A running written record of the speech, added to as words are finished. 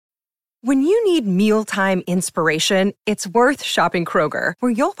When you need mealtime inspiration, it's worth shopping Kroger,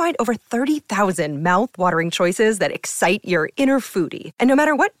 where you'll find over 30,000 mouth-watering choices that excite your inner foodie. And no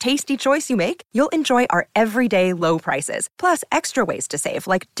matter what tasty choice you make, you'll enjoy our everyday low prices, plus extra ways to save,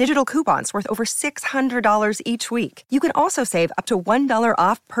 like digital coupons worth over $600 each week. You can also save up to $1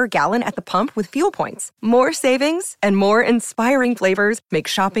 off per gallon at the pump with fuel points. More savings and more inspiring flavors make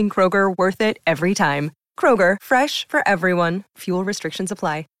shopping Kroger worth it every time. Kroger, fresh for everyone. Fuel restrictions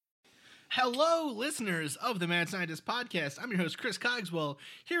apply. Hello, listeners of the Mad Scientist Podcast. I'm your host, Chris Cogswell,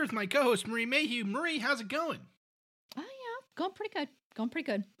 here with my co-host, Marie Mayhew. Marie, how's it going? Oh, yeah. Going pretty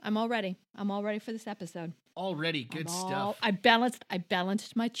good. I'm all ready for this episode. Already, good stuff. I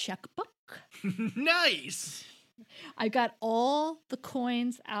balanced my checkbook. Nice! I got all the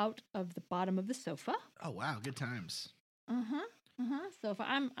coins out of the bottom of the sofa. Oh, wow, good times. Sofa.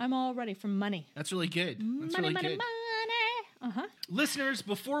 I'm all ready for money. That's really good. That's money, really money, good. money. Listeners,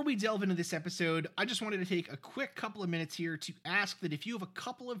 before we delve into this episode, I just wanted to take a quick couple of minutes here to ask that if you have a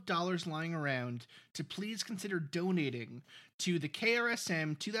couple of dollars lying around, to please consider donating to the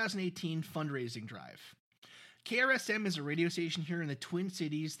KRSM 2018 fundraising drive. KRSM is a radio station here in the Twin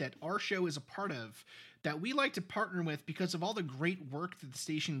Cities that our show is a part of, that we like to partner with because of all the great work that the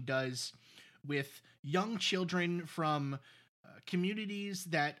station does with young children from communities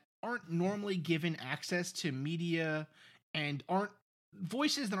that aren't normally given access to media and aren't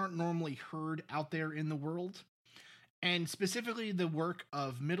voices that aren't normally heard out there in the world. And specifically the work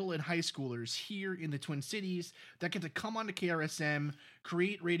of middle and high schoolers here in the Twin Cities that get to come onto KRSM,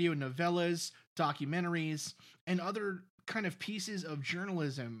 create radio novellas, documentaries, and other kind of pieces of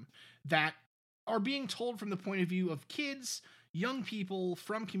journalism that are being told from the point of view of kids, young people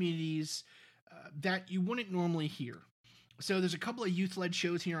from communities that you wouldn't normally hear. So there's a couple of youth-led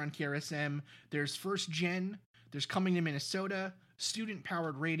shows here on KRSM. There's First Gen, there's Coming to Minnesota,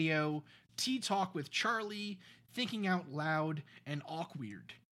 Student-Powered Radio, Tea Talk with Charlie, Thinking Out Loud, and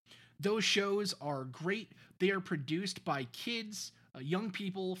Awkweird. Those shows are great. They are produced by kids, young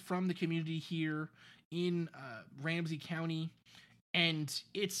people from the community here in Ramsey County, and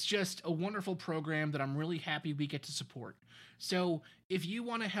it's just a wonderful program that I'm really happy we get to support. So if you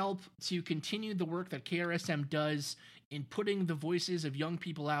want to help to continue the work that KRSM does in putting the voices of young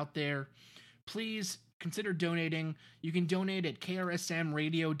people out there, please consider donating. You can donate at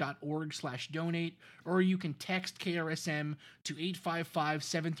krsmradio.org/donate, or you can text KRSM to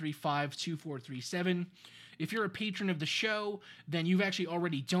 855-735-2437. If you're a patron of the show, then you've actually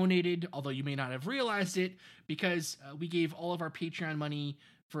already donated, although you may not have realized it, because we gave all of our Patreon money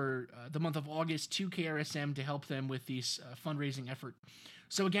for the month of August to KRSM to help them with this fundraising effort.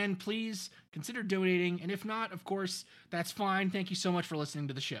 So again, please consider donating, and if not, of course, that's fine. Thank you so much for listening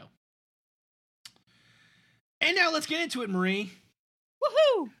to the show. And now let's get into it, Marie.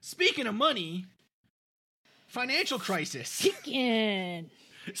 Woohoo! Speaking of money, financial crisis. Speaking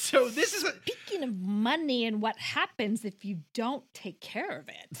of money and what happens if you don't take care of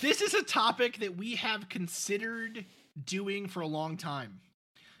it. This is a topic that we have considered doing for a long time.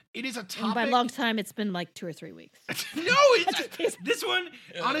 It is a topic. And by long time, it's been like 2 or 3 weeks. No, this one,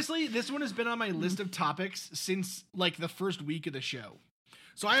 honestly, this one has been on my list of topics since like the first week of the show.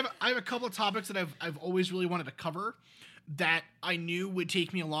 So I have a couple of topics that I've always really wanted to cover that I knew would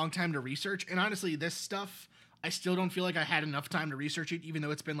take me a long time to research. And honestly, this stuff, I still don't feel like I had enough time to research it, even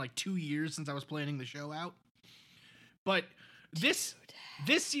though it's been like 2 years since I was planning the show out. But this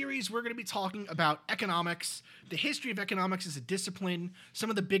series, we're going to be talking about economics, the history of economics as a discipline, some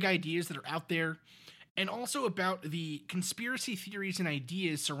of the big ideas that are out there, and also about the conspiracy theories and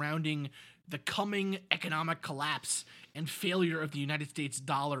ideas surrounding the coming economic collapse and failure of the United States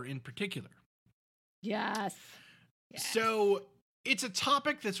dollar in particular. Yes. So it's a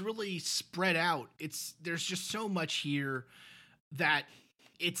topic that's really spread out. There's just so much here that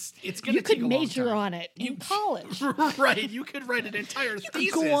it's going to take a long time. You could major on it in college. Right. You could write an entire thesis.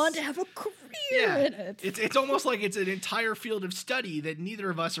 You could go on to have a career in it. It's almost like it's an entire field of study that neither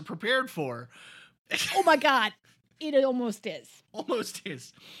of us are prepared for. Oh my God. It almost is. Almost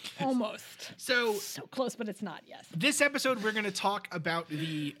is. Almost. So close, but it's not, yes. This episode, we're going to talk about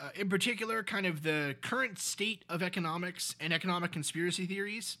the, in particular, kind of the current state of economics and economic conspiracy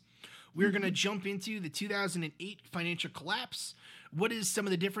theories. We're going to jump into the 2008 financial collapse. What is some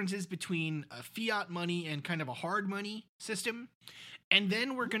of the differences between fiat money and kind of a hard money system? And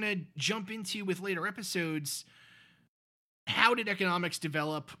then we're going to jump into, with later episodes, how did economics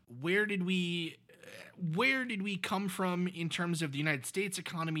develop? Where did we come from in terms of the United States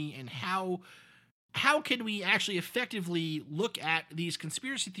economy, and how can we actually effectively look at these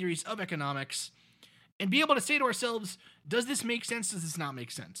conspiracy theories of economics and be able to say to ourselves, does this make sense? Does this not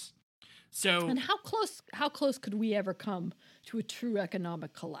make sense? So, And how close could we ever come to a true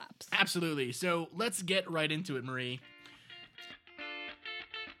economic collapse? absolutely. So let's get right into it, Marie.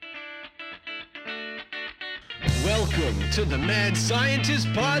 Welcome to the Mad Scientist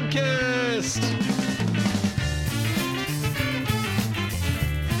Podcast.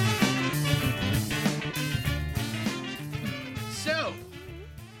 So,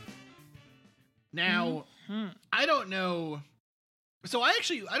 now, I don't know. So I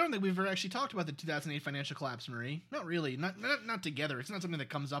don't think we've ever actually talked about the 2008 financial collapse, Marie. Not really. Not together. It's not something that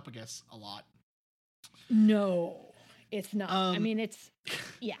comes up, I guess, a lot. No, it's not. I mean, it's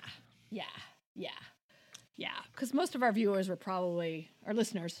yeah. Because most of our viewers were our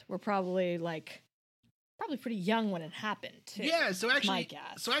listeners were probably pretty young when it happened. Too. Yeah. So my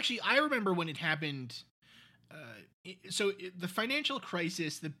guess. actually, I remember when it happened. The financial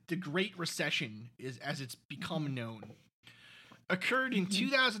crisis, the Great Recession, is as it's become known, occurred in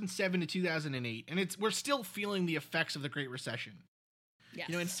 2007 to 2008, and we're still feeling the effects of the Great Recession. Yes.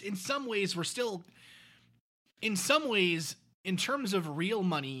 You know, in some ways, in terms of real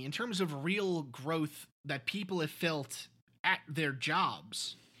money, in terms of real growth that people have felt at their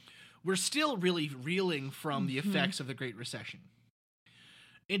jobs, we're still really reeling from the effects of the Great Recession.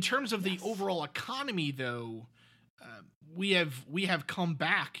 In terms of the overall economy, though, we have come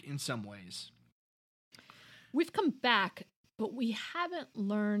back in some ways. We've come back, but we haven't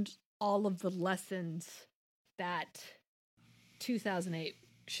learned all of the lessons that 2008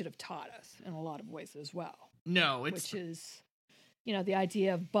 should have taught us in a lot of ways as well. No, which is, the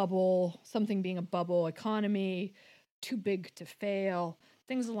idea of something being a bubble economy, too big to fail,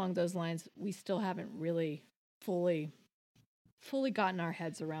 things along those lines. We still haven't really fully gotten our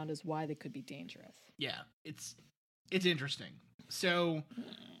heads around as why they could be dangerous. Yeah, it's interesting. So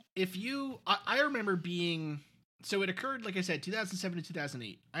I remember being, so it occurred, like I said, 2007 to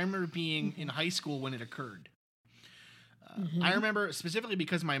 2008. I remember being in high school when it occurred. I remember specifically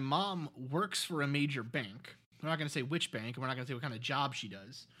because my mom works for a major bank. We're not going to say which bank, and we're not going to say what kind of job she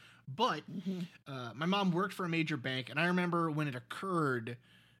does. But my mom worked for a major bank, and I remember when it occurred,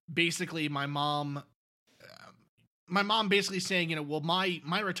 basically my mom basically saying, well,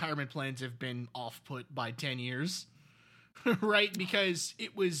 my retirement plans have been off put by 10 years, right? Because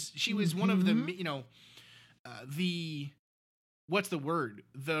she was one of the, what's the word?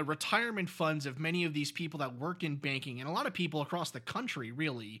 The retirement funds of many of these people that work in banking, and a lot of people across the country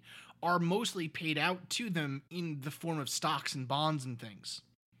really, are mostly paid out to them in the form of stocks and bonds and things.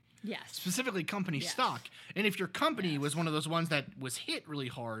 Yes. Specifically company stock. And if your company was one of those ones that was hit really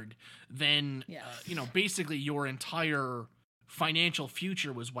hard, then, basically your entire financial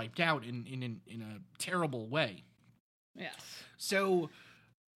future was wiped out in a terrible way. Yes. So,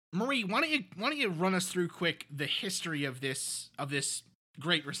 Marie, why don't you run us through quick the history of this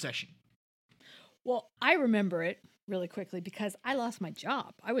Great Recession? Well, I remember it really quickly because I lost my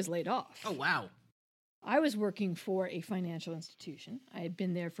job. I was laid off. Oh, wow. I was working for a financial institution. I had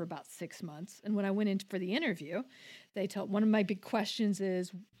been there for about 6 months. And when I went in for the interview, they told one of my big questions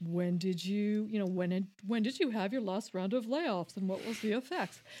is, when did you have your last round of layoffs and what was the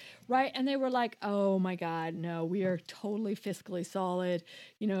effects? Right. And they were like, oh my God, no, we are totally fiscally solid.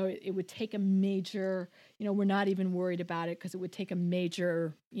 It would take a major, we're not even worried about it because it would take a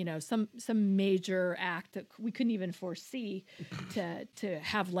major, some major act that we couldn't even foresee to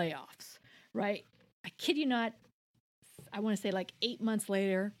have layoffs. Right. I kid you not, I want to say 8 months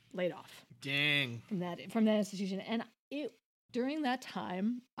later, laid off. Dang. From that institution. And during that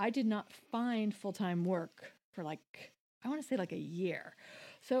time, I did not find full-time work for I want to say a year.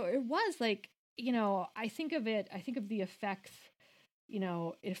 So it was I think of the effects,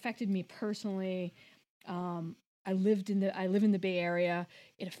 it affected me personally. I live in the Bay Area.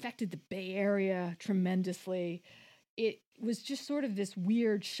 It affected the Bay Area tremendously. It was just sort of this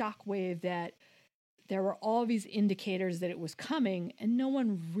weird shockwave that there were all these indicators that it was coming, and no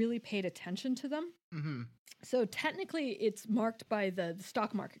one really paid attention to them. Mm-hmm. So technically, it's marked by the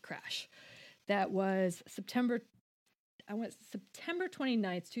stock market crash. That was September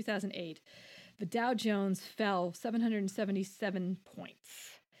 29th, 2008. The Dow Jones fell 777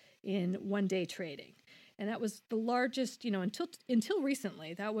 points in one-day trading. And that was the largest, until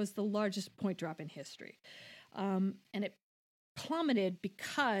recently, that was the largest point drop in history. And it plummeted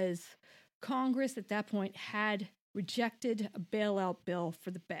because Congress at that point had rejected a bailout bill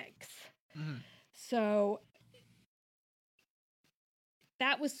for the banks. Mm-hmm. So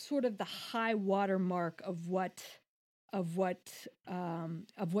that was sort of the high water mark of what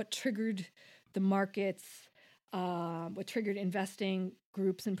triggered the markets, what triggered investing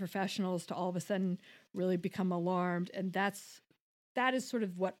groups and professionals to all of a sudden really become alarmed. And that's that is sort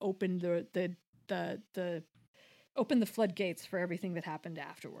of what opened the opened the floodgates for everything that happened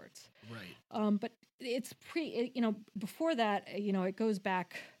afterwards. Right. But it's before that, it goes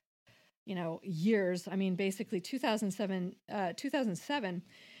back, years. I mean, basically 2007,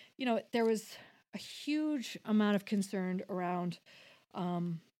 there was a huge amount of concern around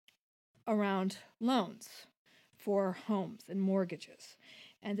loans for homes and mortgages.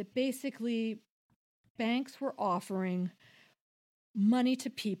 And that basically banks were offering money to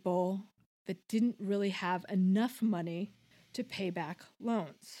people that didn't really have enough money to pay back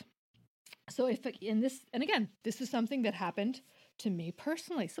loans. So and again, this is something that happened to me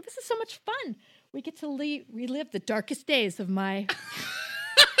personally. So this is so much fun. We get to relive the darkest days of my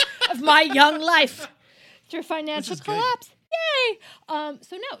of my young life through financial collapse. Yay!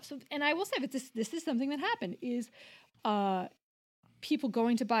 And I will say that this is something that happened is people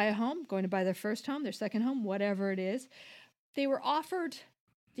going to buy a home, going to buy their first home, their second home, whatever it is. They were offered,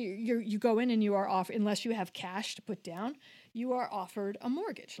 you go in and you are offered, unless you have cash to put down, you are offered a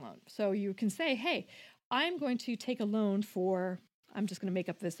mortgage loan. So you can say, hey, I'm going to take a loan I'm just going to make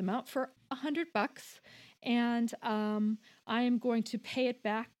up this amount for $100, and I am going to pay it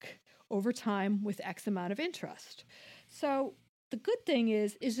back over time with X amount of interest. So the good thing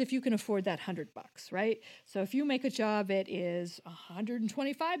is if you can afford that $100, right? So if you make a job that is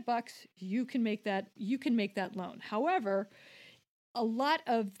 $125, you can make that loan. However, a lot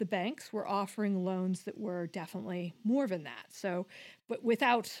of the banks were offering loans that were definitely more than that. So, but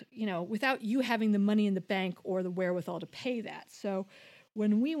without you having the money in the bank or the wherewithal to pay that. So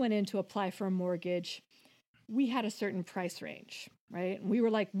when we went in to apply for a mortgage, we had a certain price range, right? And we were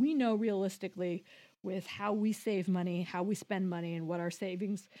like, we know realistically with how we save money, how we spend money, and what our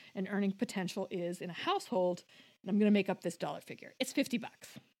savings and earning potential is in a household. And I'm going to make up this dollar figure. It's $50,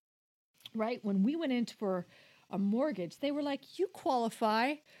 right? When we went in for a mortgage, they were like, you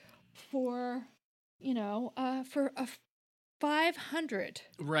qualify for, for a 500.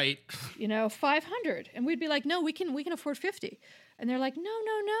 Right. 500. And we'd be like, no, we can afford 50. And they're like, no,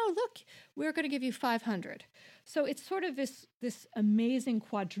 look, we're going to give you 500. So it's sort of this amazing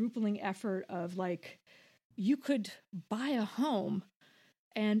quadrupling effort of like, you could buy a home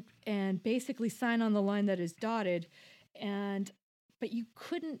and basically sign on the line that is dotted, but you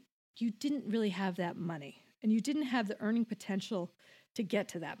didn't really have that money. And you didn't have the earning potential to get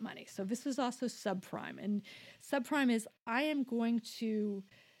to that money. So this is also subprime. And subprime is I am going to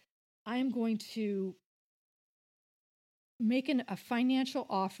make a financial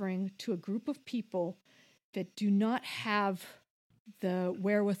offering to a group of people that do not have the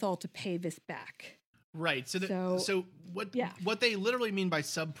wherewithal to pay this back. Right. So what they literally mean by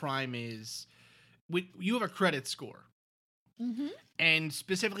subprime is you have a credit score. Mm-hmm. And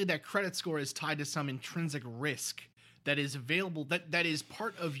specifically that credit score is tied to some intrinsic risk that is available, that is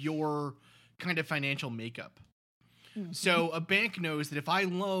part of your kind of financial makeup. Mm-hmm. So a bank knows that if I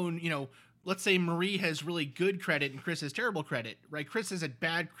loan, let's say Marie has really good credit and Chris has terrible credit, right? Chris has a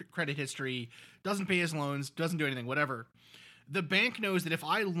bad credit history, doesn't pay his loans, doesn't do anything, whatever. The bank knows that if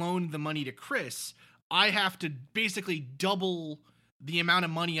I loan the money to Chris, I have to basically double the amount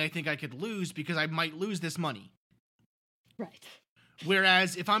of money I think I could lose because I might lose this money. Right.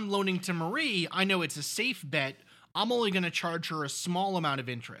 Whereas if I'm loaning to Marie, I know it's a safe bet. I'm only going to charge her a small amount of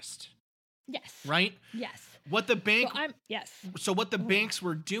interest. Yes. Right? Yes. What the bank yes. So what the banks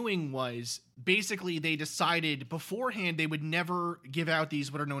were doing was basically they decided beforehand they would never give out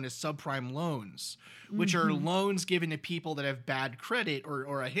these what are known as subprime loans, which are loans given to people that have bad credit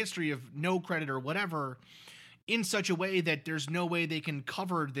or a history of no credit or whatever, in such a way that there's no way they can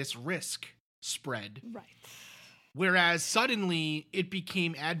cover this risk spread. Right. Whereas suddenly it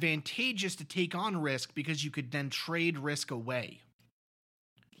became advantageous to take on risk because you could then trade risk away.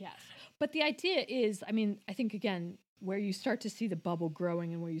 Yes. But the idea is, I think, again, where you start to see the bubble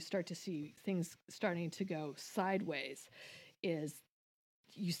growing and where you start to see things starting to go sideways is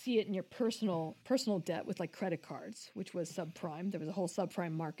you see it in your personal debt with like credit cards, which was subprime. There was a whole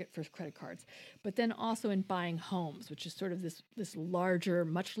subprime market for credit cards. But then also in buying homes, which is sort of this larger,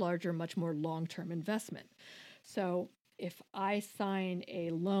 much more long-term investment. So if I sign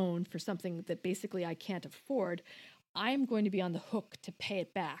a loan for something that basically I can't afford, I'm going to be on the hook to pay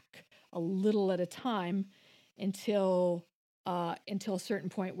it back a little at a time until a certain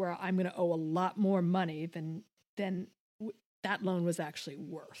point where I'm going to owe a lot more money than that loan was actually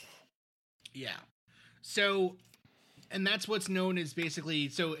worth. Yeah. So, and that's what's known as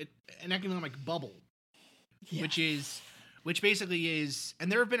basically an economic bubble, Yes. which basically is,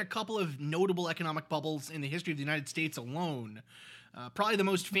 and there have been a couple of notable economic bubbles in the history of the United States alone. Probably the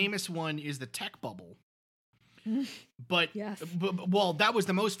most famous one is the tech bubble, But, Yes. well, that was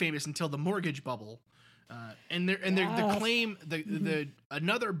the most famous until the mortgage bubble. The claim, the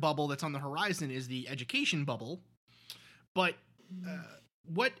another bubble that's on the horizon is the education bubble. But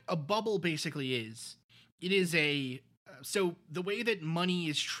what a bubble basically is, it is so the way that money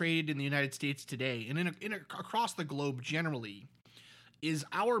is traded in the United States today, and across the globe generally, is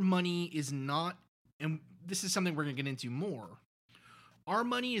our money is not, and this is something we're going to get into more, our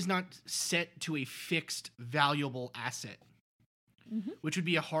money is not set to a fixed valuable asset, which would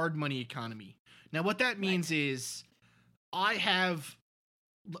be a hard money economy. Now, what that means is I have,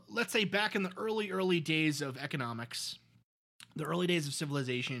 let's say back in the early days of economics, the early days of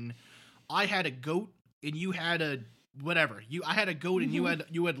civilization, I had a goat and you had a whatever. I had a goat and you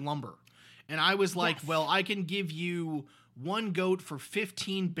had lumber. And I was like, well, I can give you one goat for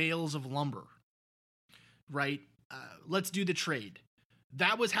 15 bales of lumber. Right? Let's do the trade.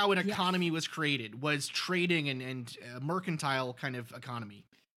 That was how an economy was created, was trading and mercantile kind of economy.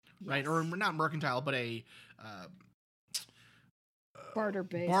 Right? Or not mercantile, but a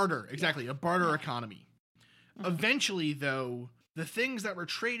barter-based. Barter, exactly. A barter economy. Eventually, though, the things that were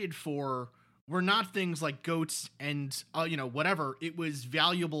traded for were not things like goats and, whatever. It was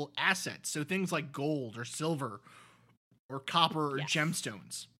valuable assets. So things like gold or silver or copper or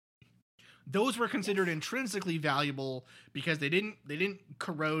gemstones. Those were considered intrinsically valuable because they didn't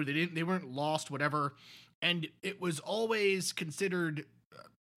corrode, they weren't lost, whatever. And it was always considered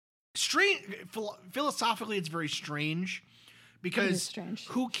strange. Philosophically, it's very strange because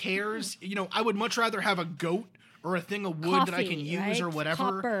who cares? I would much rather have a goat or a thing of wood that I can use or whatever,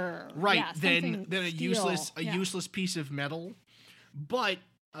 copper, than a useless piece of metal. But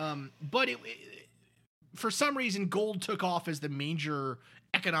it, for some reason, gold took off as the major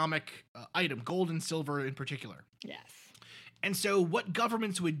economic item, gold and silver in particular. Yes. And so what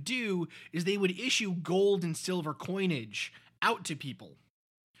governments would do is they would issue gold and silver coinage out to people.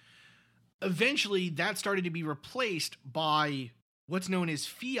 Eventually, that started to be replaced by what's known as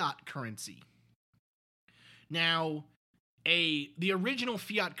fiat currency. Now, the original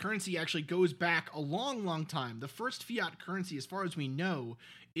fiat currency actually goes back a long, long time. The first fiat currency, as far as we know,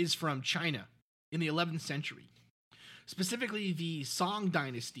 is from China in the 11th century. Specifically, the Song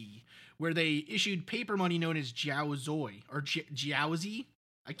Dynasty, where they issued paper money known as jiaozui or jiaozi.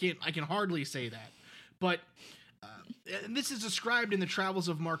 I can hardly say that, but and this is described in the travels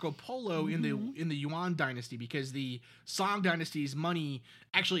of Marco Polo in the Yuan Dynasty, because the Song Dynasty's money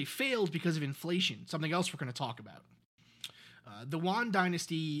actually failed because of inflation. Something else we're going to talk about. The Yuan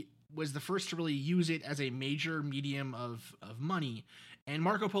Dynasty was the first to really use it as a major medium of money, and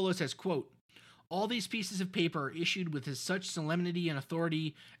Marco Polo says, quote, "All these pieces of paper are issued with such solemnity and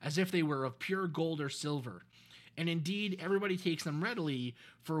authority as if they were of pure gold or silver. And indeed, everybody takes them readily,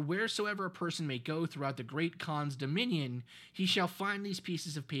 for wheresoever a person may go throughout the great Khan's dominion, he shall find these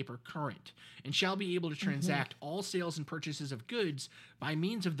pieces of paper current, and shall be able to transact all sales and purchases of goods by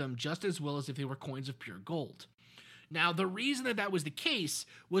means of them just as well as if they were coins of pure gold." Now, the reason that was the case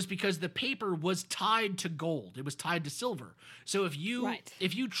was because the paper was tied to gold. It was tied to silver. So if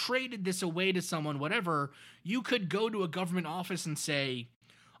you traded this away to someone, whatever, you could go to a government office and say,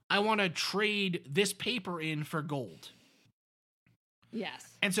 I want to trade this paper in for gold.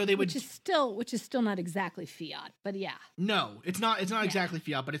 Yes. And so they would, which is still not exactly fiat, but yeah. No, it's not exactly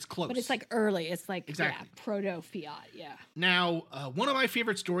fiat, but it's close. But it's like early. It's like exactly. Proto fiat. Yeah. Now, one of my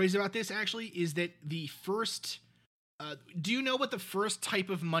favorite stories about this actually is that the first. Do you know what the first type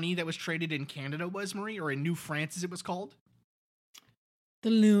of money that was traded in Canada was, Marie, or in New France, as it was called?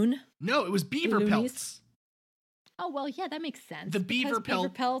 The loon. No, it was beaver pelts. Oh, well, yeah, that makes sense. The beaver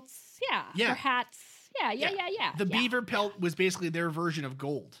pelts, for hats. Yeah. The beaver pelt was basically their version of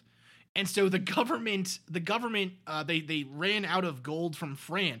gold. And so the government, they ran out of gold from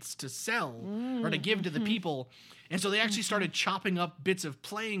France to sell or to give to the people. And so they actually started chopping up bits of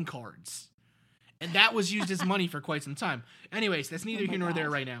playing cards. And that was used as money for quite some time. Anyways, that's neither here nor there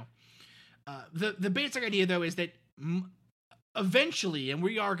right now. The basic idea, though, is that eventually, and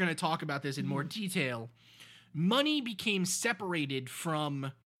we are going to talk about this in more detail, money became separated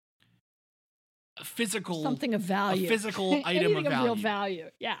from something of value, a physical item of value. Of real value,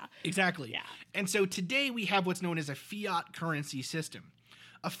 yeah. Exactly. Yeah. And so today we have what's known as a fiat currency system.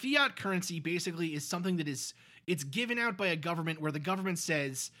 A fiat currency basically is something that it's given out by a government where the government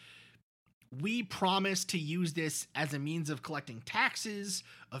says, we promise to use this as a means of collecting taxes,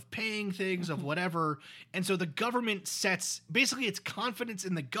 of paying things, of whatever. And so the government sets, basically it's confidence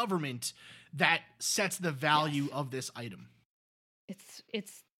in the government that sets the value of this item.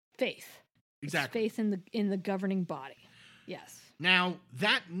 It's faith. Exactly. It's faith in the governing body. Yes. Now,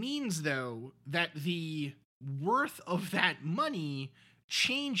 that means, though, that the worth of that money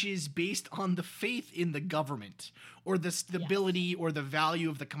changes based on the faith in the government or the stability or the value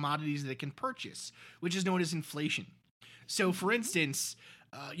of the commodities that it can purchase, which is known as inflation. So, for instance,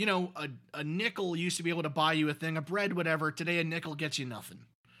 a nickel used to be able to buy you a thing of bread, whatever. Today, a nickel gets you nothing,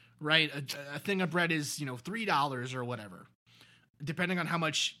 right? A thing of bread is, $3 or whatever, depending on how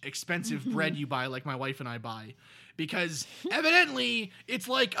much expensive bread you buy, like my wife and I buy, because evidently it's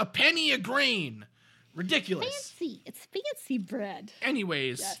like a penny a grain. Ridiculous. Fancy. It's fancy bread.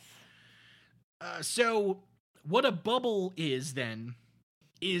 Anyways, Yes. So what a bubble is then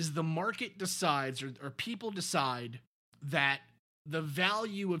is the market decides or people decide that the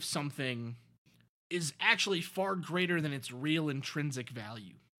value of something is actually far greater than its real intrinsic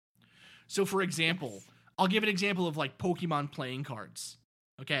value. So for example, I'll give an example of like Pokemon playing cards.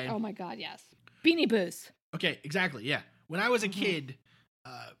 Okay. Oh my God, yes. Beanie Boos. Okay, exactly. Yeah. When I was a kid,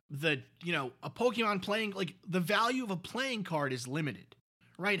 a Pokemon playing, like the value of a playing card is limited,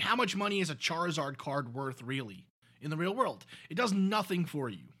 right? How much money is a Charizard card worth really in the real world? It does nothing for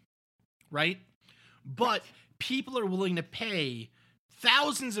you, right? But people are willing to pay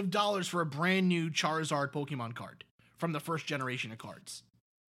thousands of dollars for a brand new Charizard Pokemon card from the first generation of cards.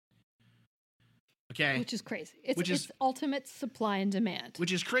 Okay. Which is crazy. It's ultimate supply and demand.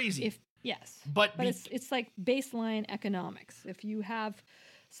 Which is crazy. But it's like baseline economics. If you have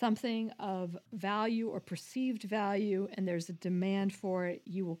something of value or perceived value and there's a demand for it,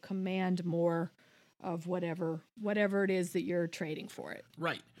 you will command more of whatever it is that you're trading for it.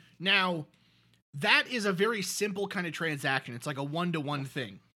 Right. Now, that is a very simple kind of transaction. It's like a one-to-one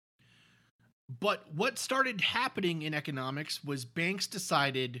thing. But what started happening in economics was banks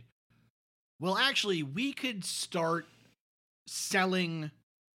decided, well, actually, we could start selling.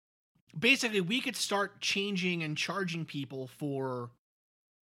 Basically, we could start changing and charging people for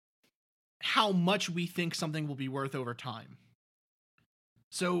how much we think something will be worth over time.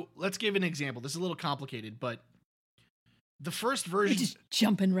 So let's give an example. This is a little complicated, but the first version, just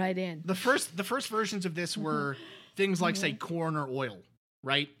jumping right in. The first versions of this were things like, say, corn or oil,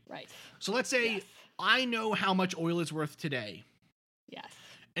 right? Right. So let's say I know how much oil is worth today. Yes.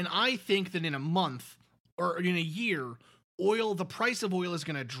 And I think that in a month or in a year, the price of oil is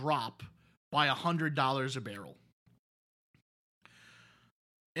going to drop by $100 a barrel.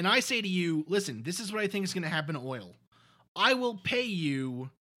 And I say to you, listen, this is what I think is going to happen to oil. I'll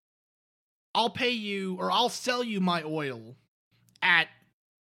sell you my oil at,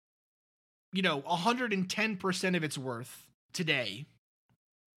 110% of its worth today.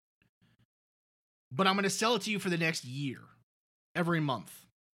 But I'm going to sell it to you for the next year, every month.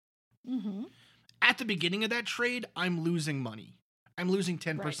 Mm-hmm. At the beginning of that trade, I'm losing money. I'm losing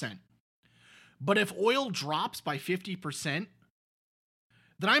 10%. Right. But if oil drops by 50%,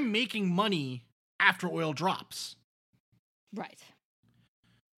 then I'm making money after oil drops. Right.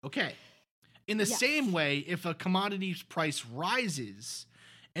 Okay. In the same way, if a commodity's price rises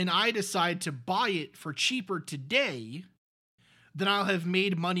and I decide to buy it for cheaper today, then I'll have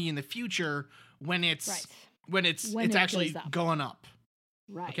made money in the future when it's actually going up.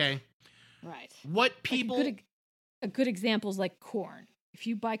 Right. Okay. Right. What people... A good example is like corn. If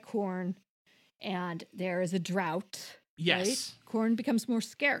you buy corn and there is a drought, right? Corn becomes more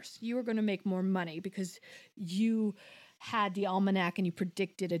scarce. You are going to make more money because you had the almanac and you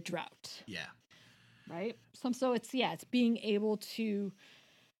predicted a drought. Yeah. Right? So it's being able to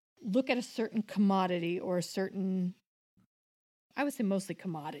look at a certain commodity or a certain, I would say mostly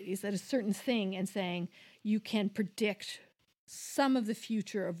commodities, at a certain thing and saying you can predict some of the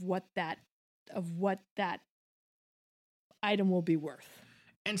future of what that item will be worth.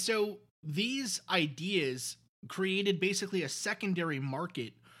 And so these ideas created basically a secondary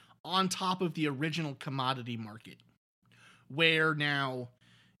market on top of the original commodity market, where now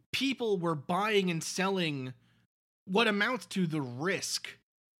people were buying and selling what amounts to the risk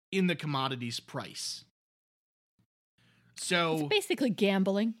in the commodity's price. So it's basically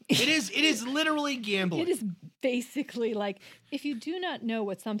gambling. It is literally gambling. It is basically like, if you do not know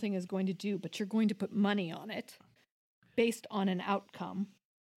what something is going to do, but you're going to put money on it based on an outcome,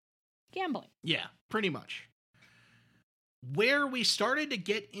 gambling. Yeah, pretty much. Where we started to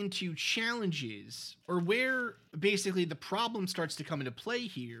get into challenges, or where basically the problem starts to come into play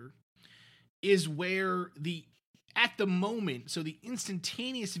here, is where at the moment, so the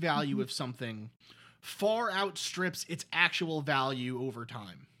instantaneous value of something far outstrips its actual value over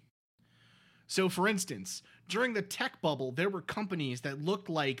time. So for instance, during the tech bubble, there were companies that looked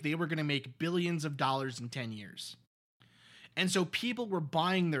like they were going to make billions of dollars in 10 years. And so people were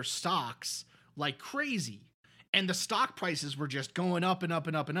buying their stocks like crazy, and the stock prices were just going up and up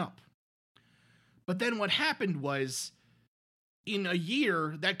and up and up. But then what happened was, in a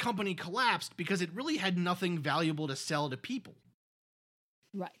year, that company collapsed because it really had nothing valuable to sell to people.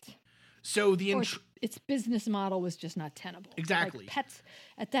 Right. So its business model was just not tenable. Exactly. Like Pets,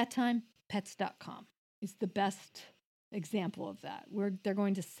 at that time, Pets.com is the best example of that, where they're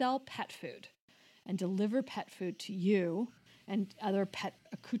going to sell pet food and deliver pet food to you and other pet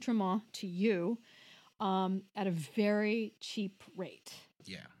accoutrement to you at a very cheap rate.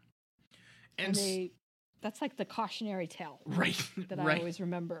 Yeah. And that's like the cautionary tale. Right. That I always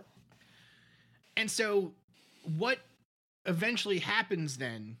remember. And so what eventually happens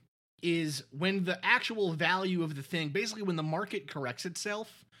then is when the actual value of the thing, basically when the market corrects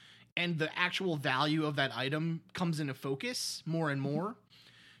itself and the actual value of that item comes into focus more and more,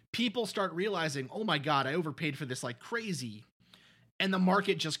 people start realizing, oh my God, I overpaid for this like crazy. And the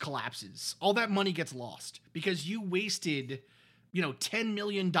market just collapses. All that money gets lost because you wasted, $10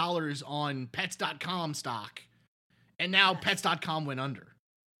 million on Pets.com stock. And now Pets.com went under.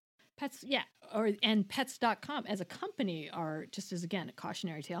 And Pets.com as a company are, just as, again, a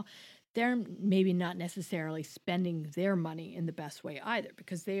cautionary tale, they're maybe not necessarily spending their money in the best way either,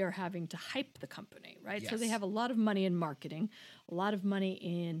 because they are having to hype the company, right? Yes. So they have a lot of money in marketing, a lot of money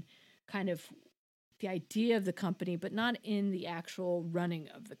in kind of the idea of the company, but not in the actual running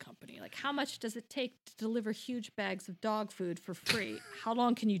of the company. Like, how much does it take to deliver huge bags of dog food for free? How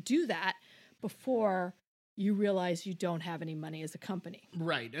long can you do that before you realize you don't have any money as a company?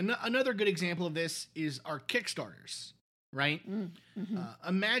 Right. And another good example of this is our Kickstarters, right? Mm-hmm.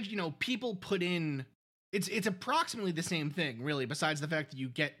 Imagine, people put in, it's approximately the same thing, really, besides the fact that you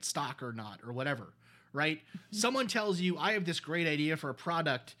get stock or not, or whatever, right? Mm-hmm. Someone tells you, I have this great idea for a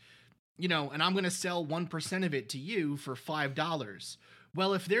product, and I'm going to sell 1% of it to you for $5.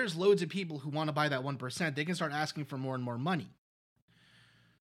 Well, if there's loads of people who want to buy that 1%, they can start asking for more and more money.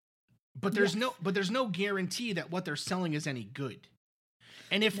 But there's no guarantee that what they're selling is any good.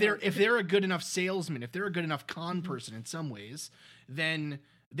 And if they're a good enough salesman, if they're a good enough con person in some ways, then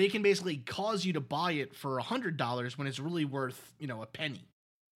they can basically cause you to buy it for $100 when it's really worth, a penny.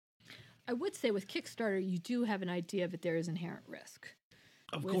 I would say with Kickstarter, you do have an idea that there is inherent risk.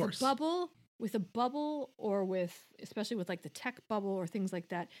 Of course. With a bubble, or especially with like the tech bubble or things like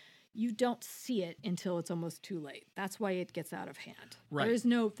that, you don't see it until it's almost too late. That's why it gets out of hand. Right.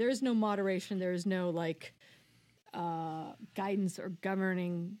 There is no moderation. There is no guidance or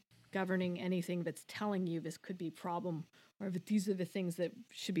governing anything that's telling you this could be a problem, or that these are the things that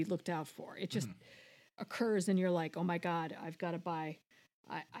should be looked out for. It just occurs, and you're like, oh my God, I've got to buy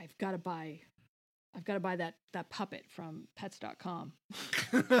that puppet from Pets.com.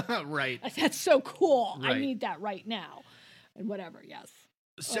 Right. That's so cool. Right. I need that right now. And whatever, yes.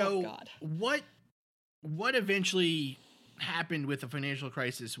 So what eventually happened with the financial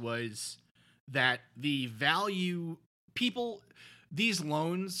crisis was that the value these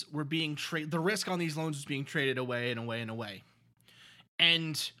loans were being the risk on these loans was being traded away and away and away.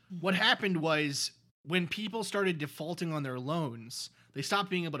 And what happened was, when people started defaulting on their loans, they stopped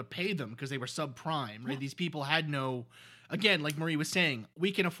being able to pay them because they were subprime, right? Yeah. These people had no, again, like Marie was saying,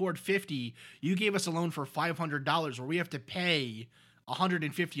 we can afford $50. You gave us a loan for $500 where we have to pay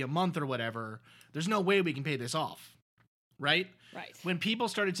 $150 a month or whatever. There's no way we can pay this off, right? Right. When people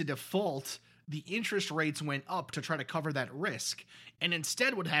started to default, the interest rates went up to try to cover that risk. And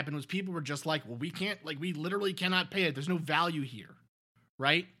instead what happened was people were just like, well, we literally cannot pay it. There's no value here,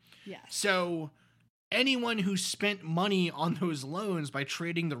 right? Yes. So anyone who spent money on those loans by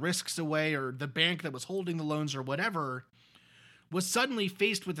trading the risks away, or the bank that was holding the loans or whatever, was suddenly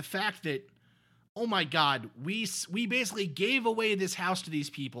faced with the fact that, oh my God, we basically gave away this house to these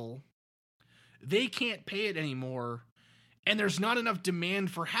people. They can't pay it anymore, and there's not enough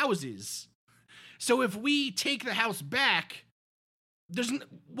demand for houses. So if we take the house back,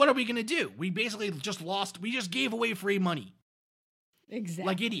 what are we going to do? We basically we just gave away free money. Exactly.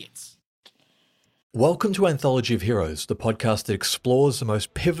 Like idiots. Welcome to Anthology of Heroes, the podcast that explores the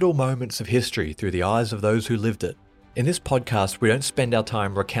most pivotal moments of history through the eyes of those who lived it. In this podcast, we don't spend our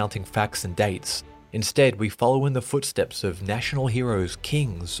time recounting facts and dates. Instead, we follow in the footsteps of national heroes,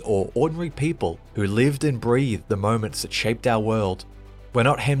 kings, or ordinary people who lived and breathed the moments that shaped our world. We're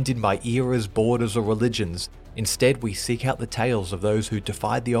not hemmed in by eras, borders, or religions. Instead, we seek out the tales of those who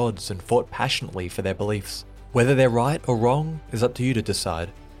defied the odds and fought passionately for their beliefs. Whether they're right or wrong is up to you to decide.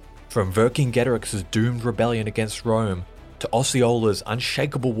 From Vercingetorix's doomed rebellion against Rome, to Osceola's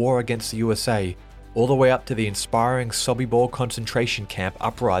unshakable war against the USA, all the way up to the inspiring Sobibor concentration camp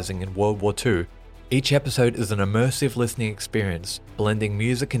uprising in World War II, each episode is an immersive listening experience, blending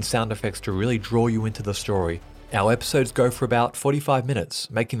music and sound effects to really draw you into the story. Our episodes go for about 45 minutes,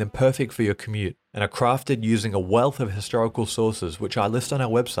 making them perfect for your commute. and are crafted using a wealth of historical sources which I list on our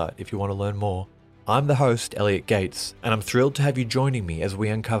website if you want to learn more. I'm the host, Elliot Gates, and I'm thrilled to have you joining me as we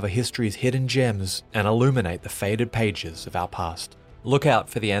uncover history's hidden gems and illuminate the faded pages of our past. Look out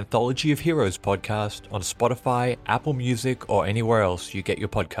for the Anthology of Heroes podcast on Spotify, Apple Music, or anywhere else you get your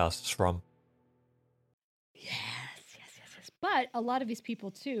podcasts from. Yes. But a lot of these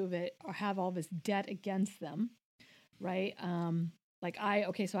people too that have all this debt against them, right?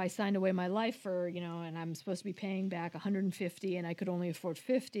 So I signed away my life for, and I'm supposed to be paying back 150 and I could only afford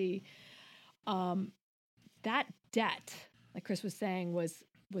 50. That debt, like Chris was saying, was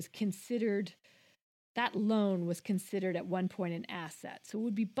considered, that loan was considered at one point an asset. So it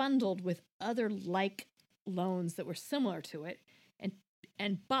would be bundled with other like loans that were similar to it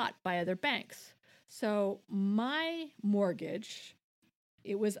and bought by other banks. So my mortgage,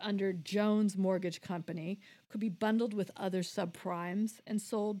 it was under Jones Mortgage Company, could be bundled with other subprimes and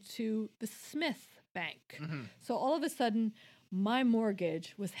sold to the Smith Bank. Mm-hmm. So all of a sudden, my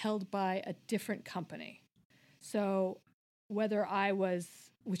mortgage was held by a different company. So whether I was,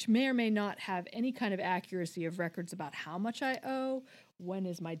 which may or may not have any kind of accuracy of records about how much I owe, when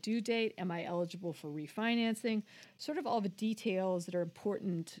is my due date, am I eligible for refinancing, sort of all the details that are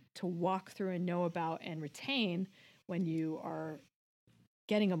important to walk through and know about and retain when you are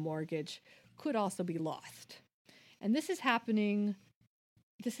getting a mortgage could also be lost. And this is happening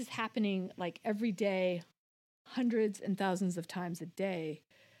like every day, hundreds and thousands of times a day.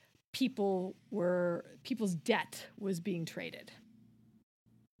 People's debt was being traded,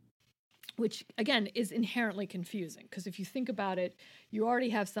 which again is inherently confusing because if you think about it, you already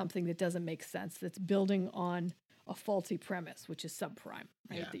have something that doesn't make sense that's building on a faulty premise, which is subprime,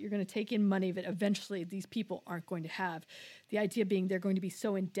 right? Yeah. That you're going to take in money that eventually these people aren't going to have. The idea being they're going to be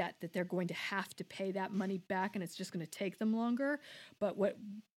so in debt that they're going to have to pay that money back and it's just going to take them longer. But what,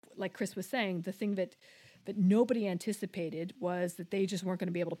 like Chris was saying, the thing that nobody anticipated was that they just weren't going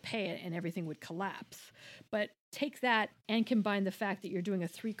to be able to pay it and everything would collapse. But take that and combine the fact that you're doing a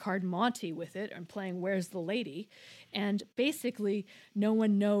 3-card Monty with it and playing Where's the Lady, and basically no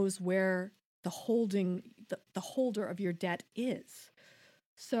one knows where the holder of your debt is.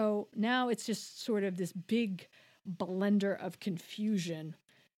 So now it's just sort of this big blender of confusion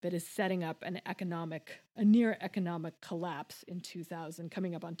that is setting up a near economic collapse in 2000,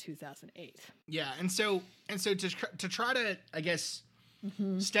 coming up on 2008. Yeah, and so to try to, I guess,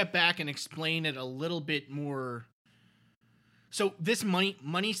 step back and explain it a little bit more. So this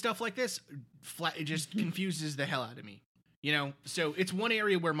money stuff like this, it just confuses the hell out of me. So it's one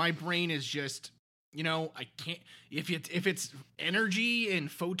area where my brain is just, I can't. If it's energy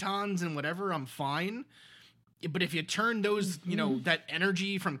and photons and whatever, I'm fine. But if you turn those, that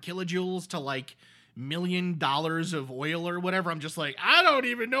energy from kilojoules to like $1 million of oil or whatever, I'm just like, I don't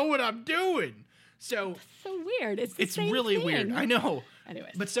even know what I'm doing. So that's so weird. It's really thing. Weird. I know.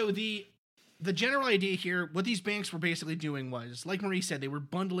 Anyways. But so the general idea here, what these banks were basically doing was, like Marie said, they were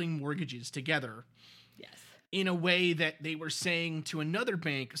bundling mortgages together. Yes. In a way that they were saying to another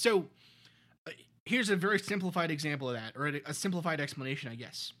bank. So here's a very simplified example of that, or a simplified explanation, I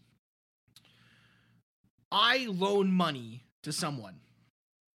guess. I loan money to someone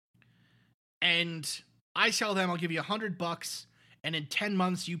and I tell them I'll give you $100 and in 10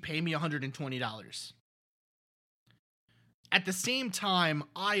 months you pay me $120. At the same time,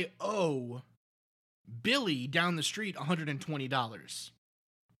 I owe Billy down the street $120.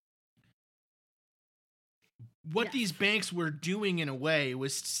 What these banks were doing in a way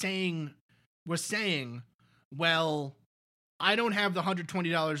was saying, well, I don't have the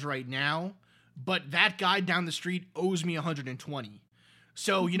 $120 right now, but that guy down the street owes me $120.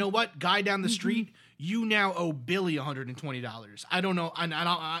 So you know what? Guy down the street, you now owe Billy $120. I don't know.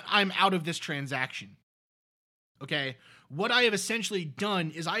 I'm out of this transaction. Okay. What I have essentially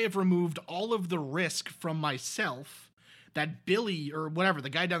done is I have removed all of the risk from myself that Billy or whatever, the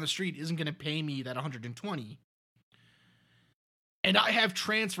guy down the street, isn't going to pay me that $120. And I have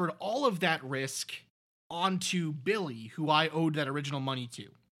transferred all of that risk onto Billy, who I owed that original money to.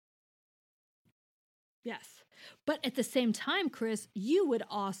 Yes. But at the same time, Chris, you would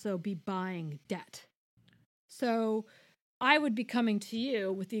also be buying debt. So I would be coming to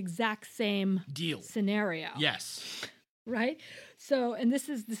you with the exact same deal scenario. Yes. Right? So, and this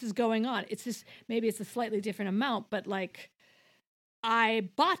is going on. It's just, maybe it's a slightly different amount, but like I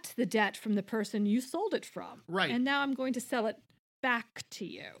bought the debt from the person you sold it from. Right. And now I'm going to sell it back to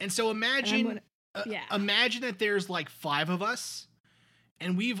you. And so imagine that there's like 5 of us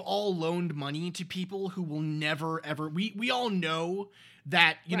and we've all loaned money to people who will never ever, we all know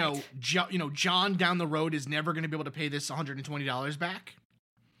that, John down the road is never going to be able to pay this $120 back.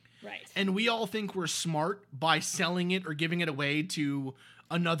 Right. And we all think we're smart by selling it or giving it away to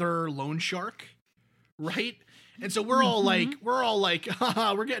another loan shark, right? And so we're all like,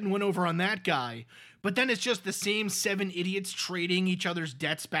 haha, we're getting one over on that guy. But then it's just the same 7 idiots trading each other's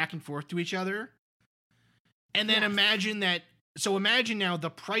debts back and forth to each other. And then imagine now the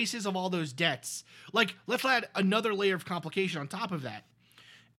prices of all those debts. Like, let's add another layer of complication on top of that.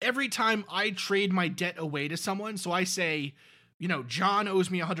 Every time I trade my debt away to someone, so I say, John owes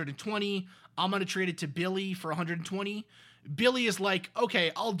me 120, I'm going to trade it to Billy for 120. Billy is like,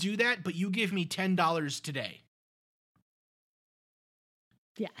 okay, I'll do that, but you give me $10 today.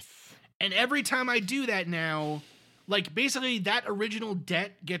 Yes. And every time I do that now, like, basically that original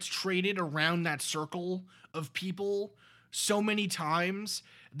debt gets traded around that circle of people so many times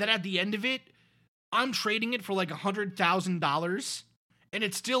that at the end of it, I'm trading it for like $100,000 and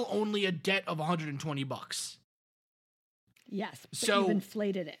it's still only a debt of $120. Yes, but so you've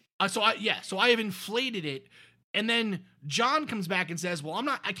inflated it. So I have inflated it. And then John comes back and says, well,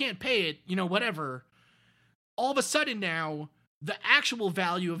 I can't pay it, whatever. All of a sudden now, the actual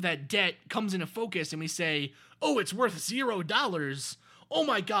value of that debt comes into focus and we say, oh, it's worth $0. Oh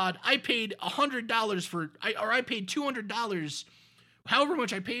my God, I paid $100 I paid $200, however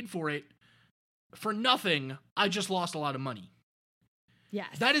much I paid for it, for nothing. I just lost a lot of money.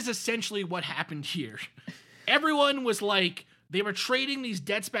 Yes. That is essentially what happened here. Everyone was like, they were trading these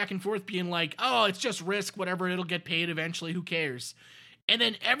debts back and forth, being like, oh, it's just risk, whatever, it'll get paid eventually, who cares? And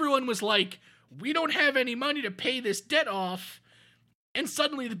then everyone was like, we don't have any money to pay this debt off. And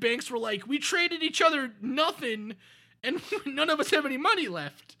suddenly the banks were like, we traded each other nothing, and none of us have any money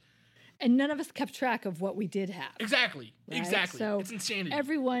left. And none of us kept track of what we did have. Exactly. Right? Exactly. So it's insanity.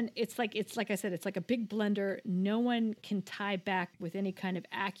 Everyone, it's like I said, it's like a big blender. No one can tie back with any kind of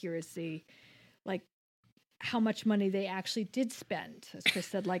accuracy, like how much money they actually did spend. As Chris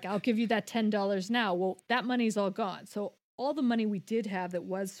said, like, I'll give you that $10 now. Well, that money's all gone. So all the money we did have that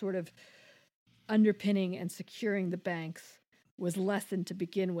was sort of underpinning and securing the banks was lessened to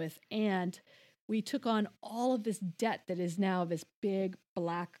begin with. And we took on all of this debt that is now this big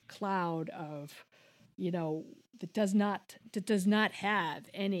black cloud of, that does not have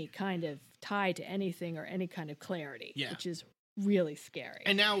any kind of tie to anything or any kind of clarity, which is really scary.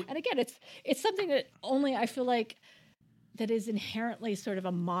 And again, it's something that only I feel like that is inherently sort of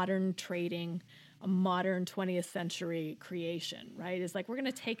a modern trading, a modern 20th century creation, right? It's like, we're going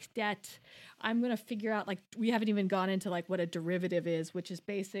to take debt. I'm going to figure out, like, we haven't even gone into like what a derivative is, which is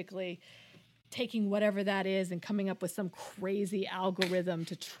basically taking whatever that is and coming up with some crazy algorithm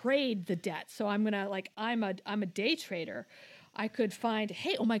to trade the debt. So I'm going to I'm a day trader. I could find,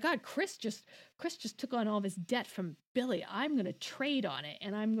 hey, oh my God, Chris just took on all this debt from Billy. I'm going to trade on it,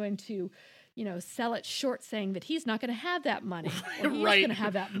 and I'm going to, sell it short, saying that he's not going to have that money, or he's going to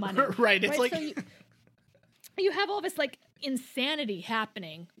have that money. Right. It's like, so you have all this like insanity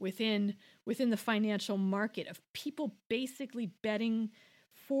happening within the financial market of people basically betting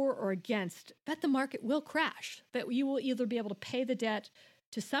for or against that the market will crash, that you will either be able to pay the debt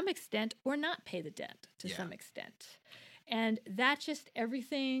to some extent or not pay the debt to some extent. And that just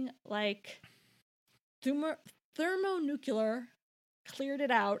everything like thermonuclear cleared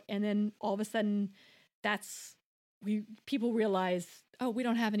it out. And then all of a sudden people realize, oh, we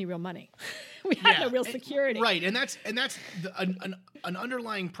don't have any real money. We have no real security. Right. And that's an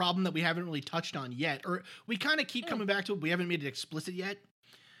underlying problem that we haven't really touched on yet, or we kind of keep coming back to it. We haven't made it explicit yet,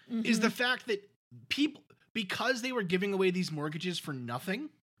 is the fact that people, because they were giving away these mortgages for nothing,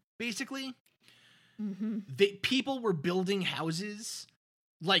 basically, people were building houses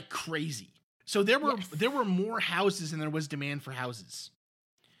like crazy. So there were more houses than there was demand for houses.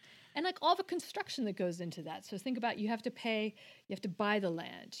 And like all the construction that goes into that. So think about, you have to buy the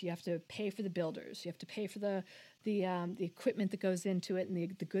land, you have to pay for the builders, you have to pay for the equipment that goes into it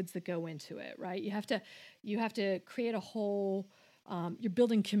and the goods that go into it, right? You have to create a whole, you're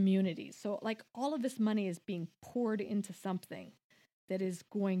building communities. So like all of this money is being poured into something that is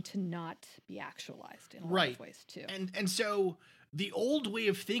going to not be actualized in a lot of ways too. And so the old way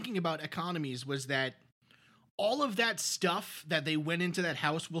of thinking about economies was that all of that stuff that they went into that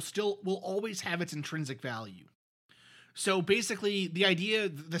house will always have its intrinsic value. So basically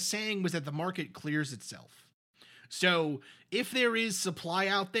the saying was that the market clears itself. So if there is supply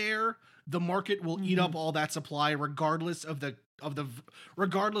out there, the market will eat up all that supply regardless of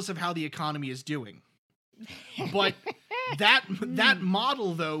how the economy is doing. But that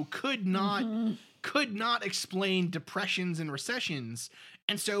model though could not explain depressions and recessions.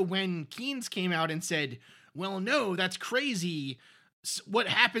 And so when Keynes came out and said, well, no, that's crazy, what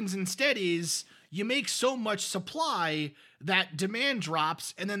happens instead is you make so much supply that demand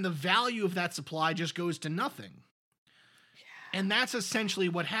drops, and then the value of that supply just goes to nothing. And that's essentially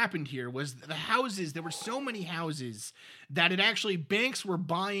what happened here. Was the houses, there were so many houses that banks were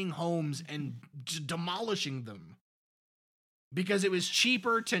buying homes and demolishing them because it was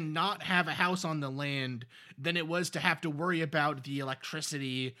cheaper to not have a house on the land than it was to have to worry about the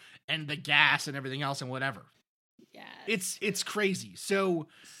electricity and the gas and everything else and whatever. Yeah. It's crazy. So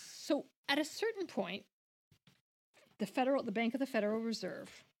at a certain point, the Bank of the Federal Reserve,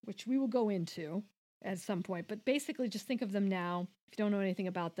 which we will go into at some point, but basically just think of them now, if you don't know anything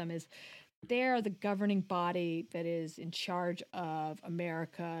about them, is they're the governing body that is in charge of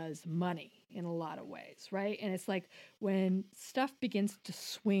America's money in a lot of ways, right? And it's like when stuff begins to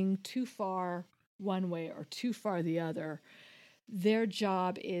swing too far one way or too far the other, their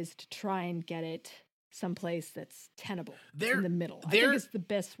job is to try and get it someplace that's tenable, in the middle. I think it's the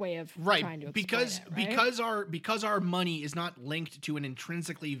best way of trying to explain it, right? because our money is not linked to an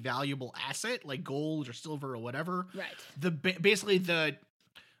intrinsically valuable asset like gold or silver or whatever. Right. Basically the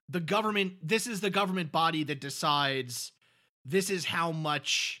government. This is the government body that decides this is how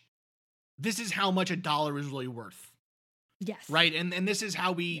much a dollar is really worth. Yes. Right. And this is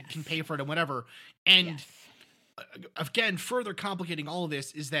how we can pay for it and whatever. And again, further complicating all of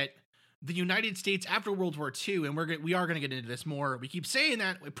this is that the United States after World War II, and we are going to get into this more. We keep saying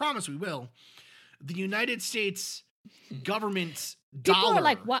that. We promise we will. The United States government's dollar. People are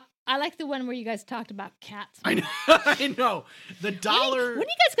like, what? I like the one where you guys talked about cats. I know. I know. The dollar. When are you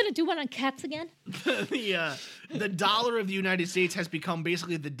guys going to do one on cats again? The dollar of the United States has become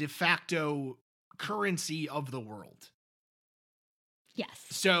basically the de facto currency of the world. Yes.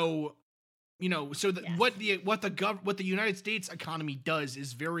 So, what the United States economy does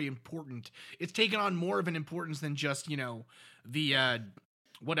is very important. It's taken on more of an importance than just, the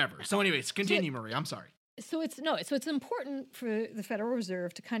whatever. So anyways, continue, Marie. I'm sorry. So it's important for the Federal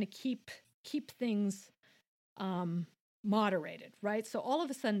Reserve to kind of keep things moderated, right? So all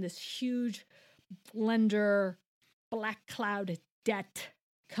of a sudden this huge blender black cloud debt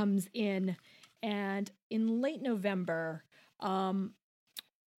comes in, and in late November,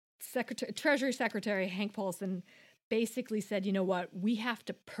 Treasury Secretary Hank Paulson basically said, you know what, we have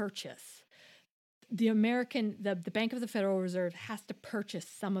to purchase. The Bank of the Federal Reserve has to purchase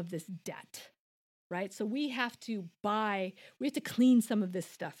some of this debt, right? So we have to clean some of this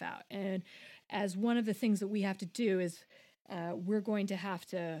stuff out. And as one of the things that we have to do is we're going to have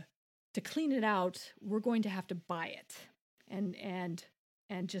to clean it out, we're going to have to buy it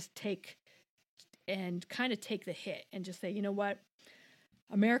and just take the hit and just say, you know what,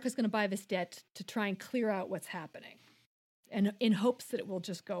 America's going to buy this debt to try and clear out what's happening, and in hopes that it will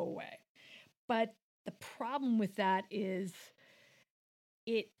just go away. But the problem with that is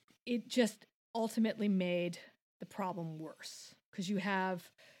it just ultimately made the problem worse, because you're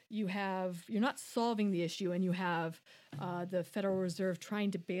not solving the issue, and you have the Federal Reserve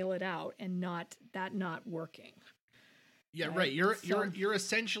trying to bail it out and not working. Yeah, right. You're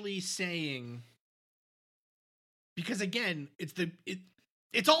essentially saying, because again,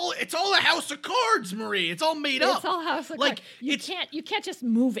 it's all a house of cards, Marie. It's all made up. It's all house of cards. You can't just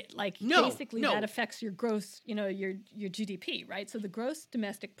move it. Basically that affects your gross, your GDP, right? So the gross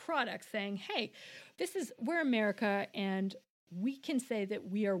domestic product saying, hey, we're America, and we can say that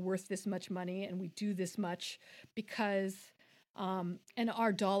we are worth this much money and we do this much because and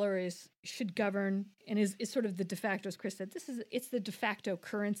our dollar should govern and is sort of the de facto, as Chris said, it's the de facto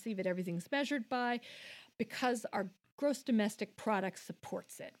currency that everything's measured by, because our gross domestic product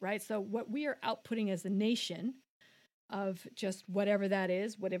supports it, right? So what we are outputting as a nation of just whatever that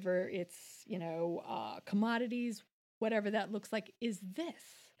is, whatever it's, commodities, whatever that looks like, is this.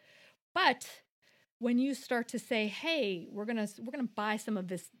 But when you start to say, hey, we're gonna buy some of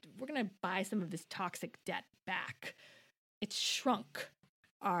this toxic debt back, it's shrunk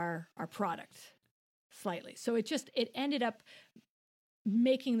our product slightly. So it ended up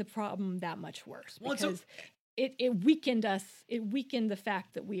making the problem that much worse, because it weakened us. It weakened the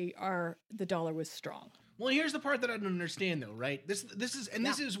fact that the dollar was strong. Well, here's the part that I don't understand, though, right? This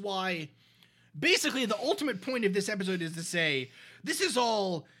is why, basically, the ultimate point of this episode is to say this is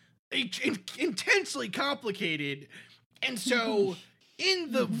all intensely complicated, and so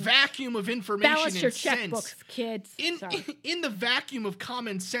in the vacuum of information, balance your checkbooks, kids. In the vacuum of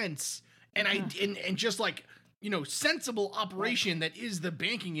common sense, and and just sensible operation that is the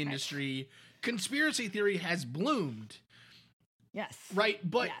banking industry. Right. Conspiracy theory has bloomed. Yes. Right?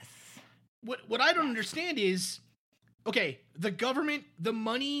 But what I don't understand is, okay, the government, the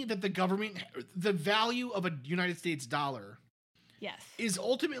money that the value of a United States dollar Yes. is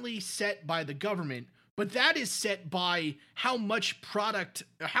ultimately set by the government, but that is set by how much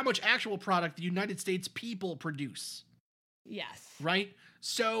actual product the United States people produce. Yes. Right?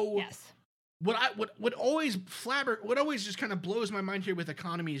 So Yes. what always just kind of blows my mind here with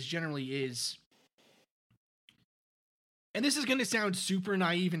economies generally is, and this is going to sound super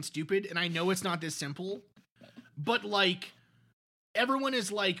naive and stupid, and I know it's not this simple, but like everyone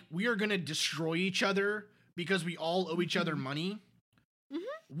is like, we are going to destroy each other because we all owe each other money.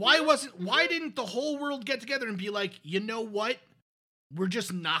 Why didn't the whole world get together and be like, you know what? We're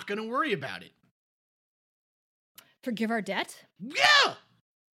just not going to worry about it. Forgive our debt? Yeah.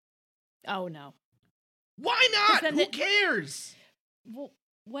 Oh no. Why not? Who cares?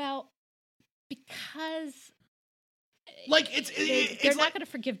 Well, because like they're not going to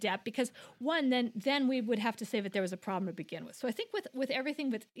forgive debt because one, then we would have to say that there was a problem to begin with. So I think with everything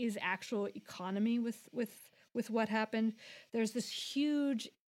that is actual economy with what happened, there's this huge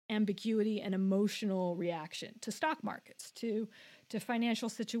ambiguity and emotional reaction to stock markets, to financial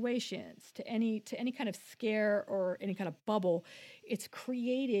situations, to any kind of scare or any kind of bubble. It's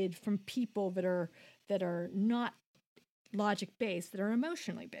created from people that are not logic based, that are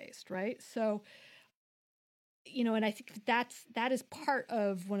emotionally based, right? So, and I think that is part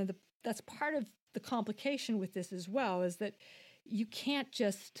of that's part of the complication with this as well, is that you can't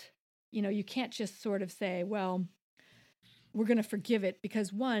just sort of say, well, we're going to forgive it,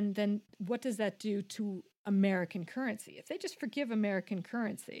 because one, then what does that do to American currency? If they just forgive American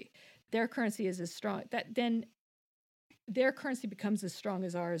currency, their currency is as strong, that then their currency becomes as strong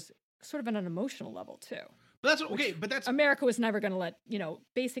as ours, sort of on an emotional level too. But that's America was never going to let,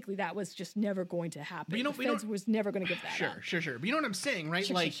 basically that was just never going to happen. But the Feds was never going to give that up. Sure. But you know what I'm saying, right?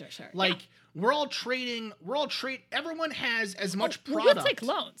 Sure. We're all trading, everyone has as much product. We'll take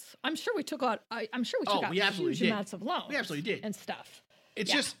loans. I'm sure we took out huge amounts of loans. We absolutely did. And stuff.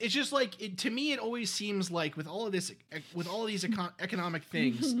 It's just like, to me, it always seems like with all of these economic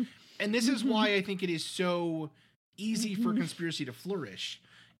things, and this is why I think it is so easy for conspiracy to flourish,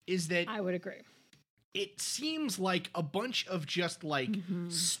 is that I would agree. It seems like a bunch of just like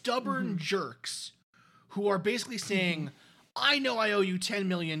stubborn jerks who are basically saying, I know I owe you $10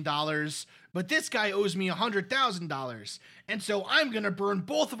 million, but this guy owes me $100,000. And so I'm going to burn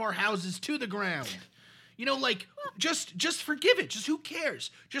both of our houses to the ground. Just forgive it. Just who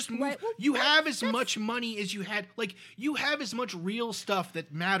cares? Just move. Right. Well, you have as much money as you had. Like, you have as much real stuff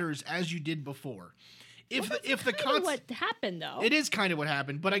that matters as you did before. If what happened though, it is kind of what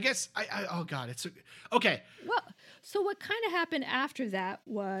happened, but I guess oh god, it's okay. Well, so what kind of happened after that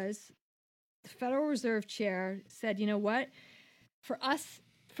was the Federal Reserve Chair said, you know what, for us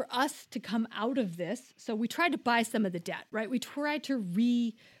to come out of this, so we tried to buy some of the debt, right? We tried to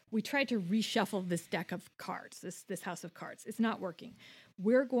reshuffle this deck of cards, this house of cards. It's not working.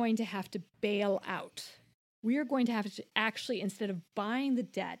 We're going to have to bail out. We are going to have to actually, instead of buying the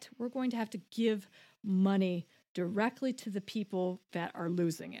debt, we're going to have to give money directly to the people that are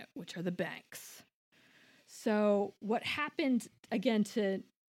losing it, which are the banks. So what happened, again, to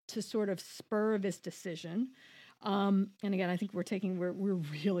sort of spur this decision, and again, I think we're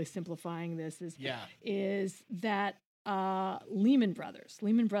really simplifying this, is that Lehman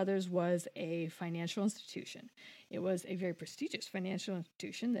Brothers was a financial institution. It was a very prestigious financial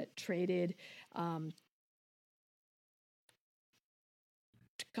institution that traded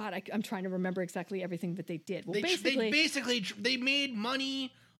I'm trying to remember exactly everything that they did. Well, they made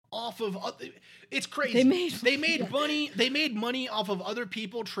money off of. It's crazy. They made money off of other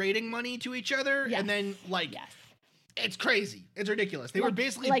people trading money to each other, and then it's crazy. It's ridiculous. They were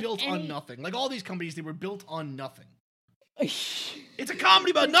basically built on nothing. Like all these companies, they were built on nothing. It's a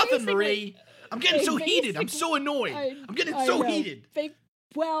comedy about nothing, Marie. I'm getting so heated. I'm so annoyed. I'm getting so heated.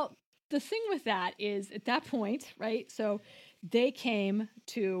 Well, the thing with that is, at that point, right? So they came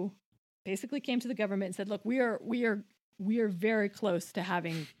to the government and said, look, we are very close to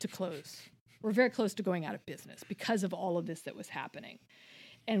having to close. We're very close to going out of business because of all of this that was happening.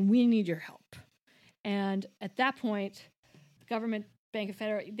 And we need your help. And at that point, the government, Bank of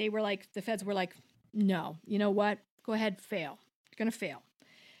Federal, the feds were like, no, you know what? Go ahead, fail. You're going to fail.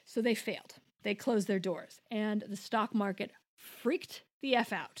 So they failed. They closed their doors. And the stock market freaked the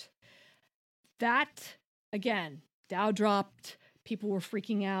F out. That, again, Dow dropped, people were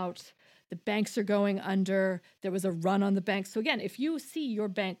freaking out, the banks are going under, there was a run on the banks. So again, if you see your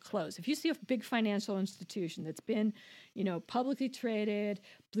bank close, if you see a big financial institution that's been, publicly traded,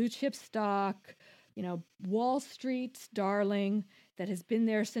 blue chip stock, Wall Street's darling, that has been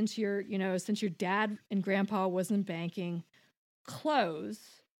there since your dad and grandpa wasn't banking,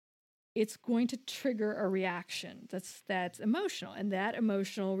 close, it's going to trigger a reaction that's emotional. And that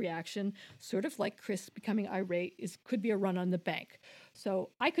emotional reaction, sort of like Chris becoming irate, could be a run on the bank. So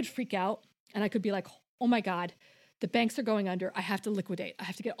I could freak out and I could be like, oh my God, the banks are going under. I have to liquidate. I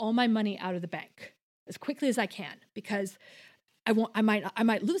have to get all my money out of the bank as quickly as I can because I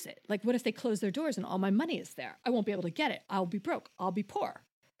might lose it. Like, what if they close their doors and all my money is there? I won't be able to get it. I'll be broke. I'll be poor.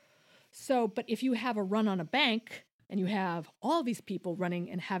 So, but if you have a run on a bank and you have all these people running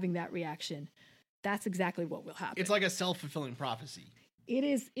and having that reaction, that's exactly what will happen. It's like a self-fulfilling prophecy. It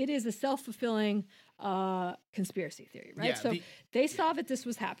is a self-fulfilling conspiracy theory, right? Yeah, so they saw that this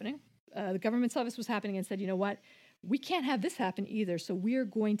was happening. The government saw this was happening and said, you know what? We can't have this happen either. So we're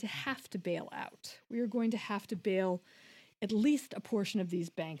going to have to bail out. We are going to have to bail at least a portion of these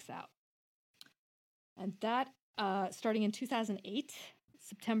banks out. And that, starting in 2008,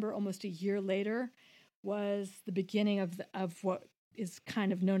 September, almost a year later, was the beginning of what is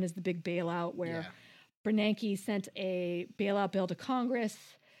kind of known as the big bailout, where Bernanke sent a bailout bill to Congress.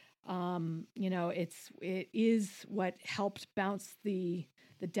 It is what helped bounce the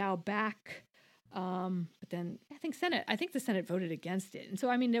Dow back. But then I think the Senate voted against it. And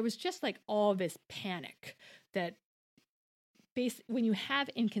so, I mean, there was just like all this panic that when you have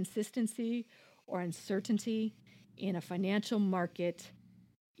inconsistency or uncertainty in a financial market,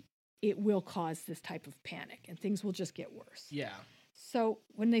 it will cause this type of panic and things will just get worse. Yeah. So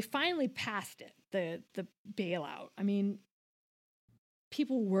when they finally passed it, the bailout, I mean,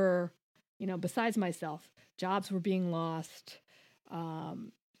 people were, besides myself, jobs were being lost,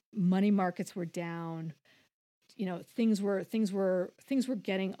 money markets were down, things were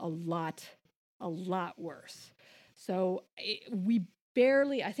getting a lot worse. So we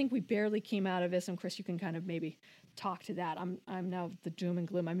barely came out of this. And Chris, you can kind of maybe talk to that. I'm now the doom and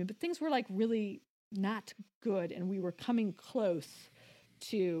gloom. I mean, but things were like really not good, and we were coming close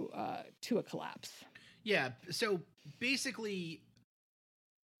to a collapse. Yeah. So basically,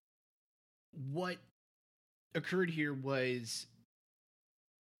 what occurred here was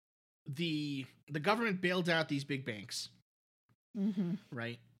the government bailed out these big banks,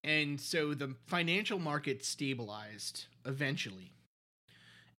 right? And so the financial market stabilized eventually.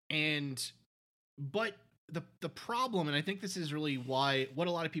 But the problem, and I think this is really what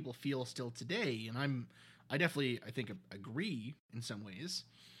a lot of people feel still today, and I definitely, I think, agree in some ways,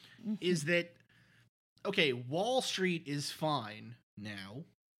 is that, okay, Wall Street is fine now,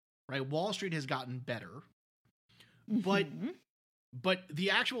 right? Wall Street has gotten better, but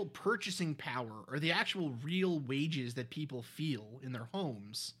the actual purchasing power or the actual real wages that people feel in their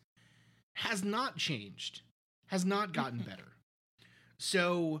homes has not changed, has not gotten better.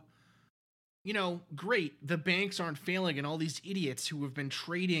 So, great, the banks aren't failing and all these idiots who have been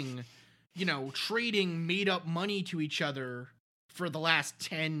trading made up money to each other for the last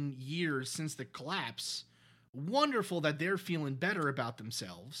 10 years since the collapse. Wonderful that they're feeling better about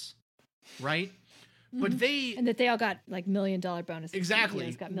themselves, right? But and that they all got like $1 million bonuses. Exactly.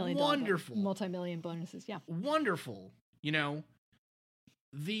 CEOs got $1 million, wonderful, multi-million bonuses. Yeah, wonderful.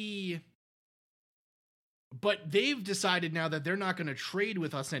 But they've decided now that they're not going to trade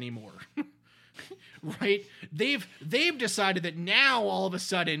with us anymore, right? They've decided that now all of a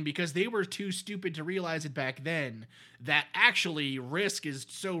sudden, because they were too stupid to realize it back then, that actually risk is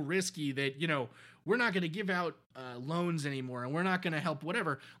so risky that we're not going to give out loans anymore, and we're not going to help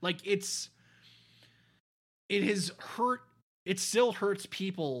whatever. Like it has hurt. It still hurts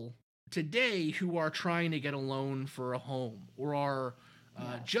people today who are trying to get a loan for a home or are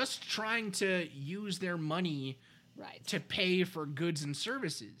just trying to use their money to pay for goods and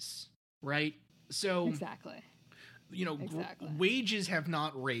services, right? So exactly. Wages have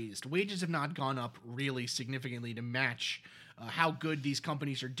not raised. Wages have not gone up really significantly to match how good these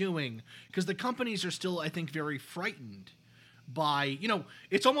companies are doing, because the companies are still, I think, very frightened by,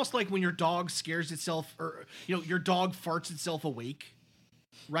 it's almost like when your dog scares itself, or, your dog farts itself awake,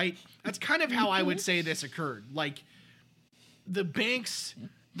 right? That's kind of how I would say this occurred. Like, the banks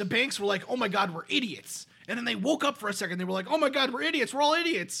were like, oh my God, we're idiots. And then they woke up for a second. They were like, oh my God, we're idiots. We're all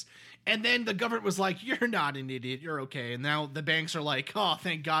idiots. And then the government was like, you're not an idiot. You're okay. And now the banks are like, oh,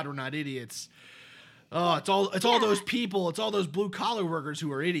 thank God we're not idiots. Oh, it's all those people. It's all those blue collar workers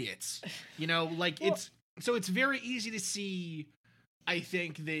who are idiots. It's very easy to see, I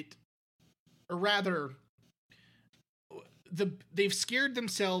think, that, or rather, they scared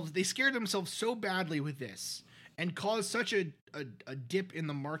themselves so badly with this and caused such a dip in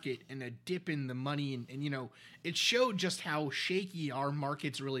the market and a dip in the money, and it showed just how shaky our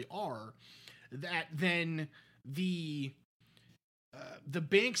markets really are, that then the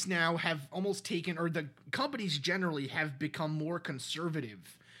banks now have almost taken, or the companies generally have become more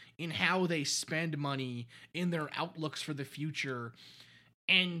conservative in how they spend money, in their outlooks for the future.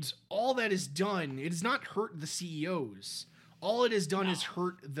 And all that is done, it has not hurt the CEOs. All it has done is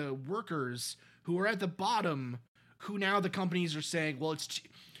hurt the workers who are at the bottom, who now the companies are saying, well,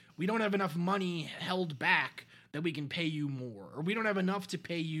 we don't have enough money held back that we can pay you more, or we don't have enough to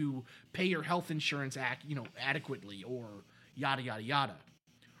pay your health insurance adequately, or yada yada yada.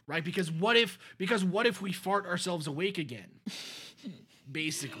 Right? Because what if we fart ourselves awake again?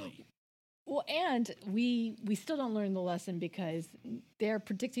 Basically. Well, and we still don't learn the lesson, because they're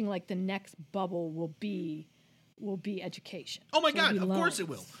predicting like the next bubble will be education. Oh my God, of course it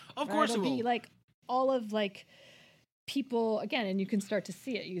will. Of course it will. It'll be like all of like people again, and you can start to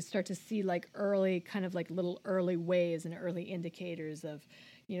see it. You start to see like early kind of like little early ways and early indicators of,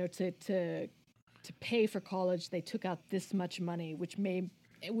 to pay for college, they took out this much money, which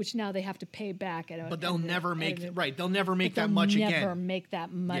now they have to pay back but they'll never make that much again. Never make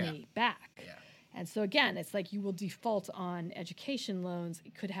that money back. Yeah. And so again, it's like you will default on education loans.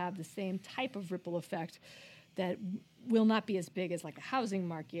 It could have the same type of ripple effect that will not be as big as like a housing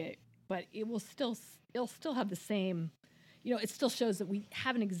market, but it'll still have the same. It still shows that we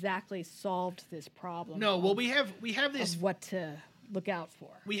haven't exactly solved this problem. No, well, we have this of what to look out for.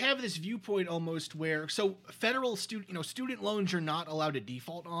 We have this viewpoint almost where federal student loans you're not allowed to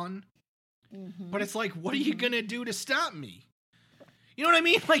default on, but it's like, what are you gonna do to stop me? You know what I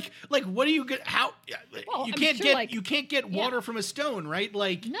mean? Like what are you gonna how? Well, you can't get water from a stone, right?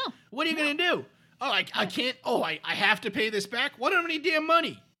 Like, no. What are you gonna do? Oh, I can't. Oh, I have to pay this back. What am I any damn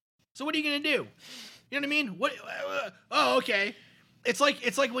money? So what are you gonna do? You know what I mean? What? Oh, okay. It's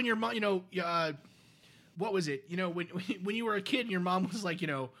like when your mom, what was it? When you were a kid and your mom was like,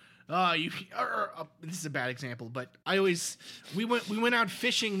 this is a bad example, but we went out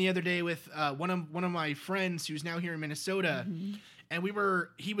fishing the other day with one of my friends who's now here in Minnesota, and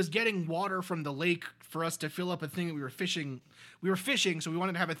he was getting water from the lake for us to fill up a thing that we were fishing. We were fishing, so we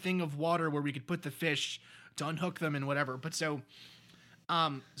wanted to have a thing of water where we could put the fish to unhook them and whatever. But so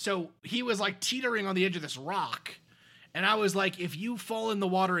he was like teetering on the edge of this rock. And I was like, if you fall in the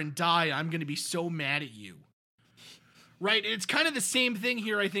water and die, I'm going to be so mad at you. Right? And it's kind of the same thing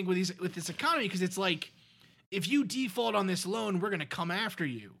here, I think, with this economy, because it's like, if you default on this loan, we're going to come after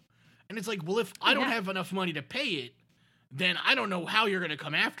you. And it's like, well, if I don't have enough money to pay it, then I don't know how you're going to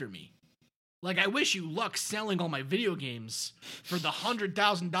come after me. Like, I wish you luck selling all my video games for the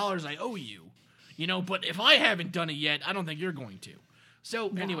 $100,000 I owe you. But if I haven't done it yet, I don't think you're going to. So,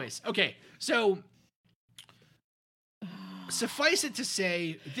 anyways, okay. So, suffice it to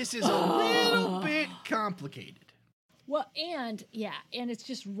say, this is a little bit complicated. Well, and it's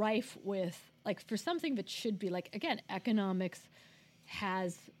just rife with, like, for something that should be, like, again, economics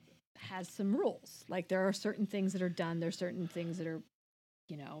has some rules. Like, there are certain things that are done. There's certain things that are,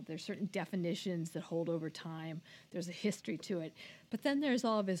 there's certain definitions that hold over time. There's a history to it. But then there's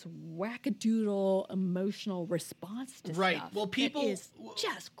all this wackadoodle emotional response to stuff. Well, people is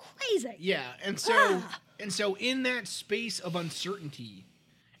just crazy. Yeah, and so in that space of uncertainty,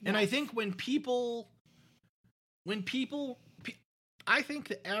 and I think I think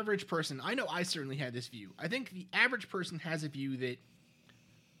the average person, I know I certainly had this view. I think the average person has a view that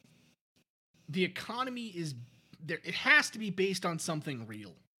the economy is there. It has to be based on something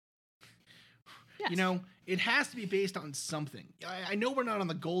real. Yes. It has to be based on something. I know we're not on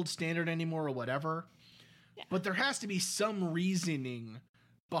the gold standard anymore or whatever, but there has to be some reasoning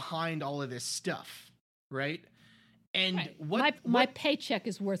behind all of this stuff, right? And my paycheck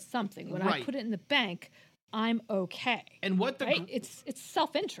is worth something. When I put it in the bank, I'm okay. And it's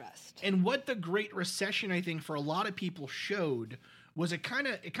self-interest. And what the Great Recession, I think, for a lot of people showed was it kind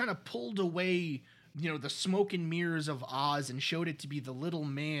of pulled away, the smoke and mirrors of Oz and showed it to be the little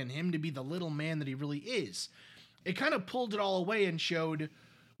man, him to be the little man that he really is. It kind of pulled it all away and showed,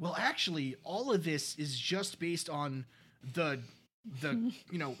 well, actually, all of this is just based on the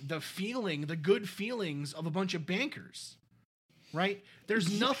good feelings of a bunch of bankers, right?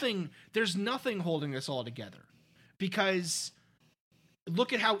 There's nothing holding us all together, because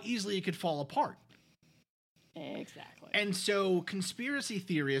look at how easily it could fall apart. Exactly. And so conspiracy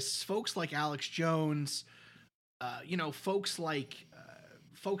theorists, folks like Alex Jones, folks like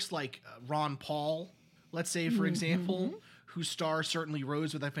Ron Paul, let's say, for example, whose star certainly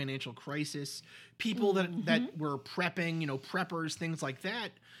rose with that financial crisis, people that were prepping, preppers, things like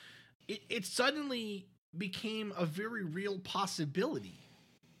that, it suddenly became a very real possibility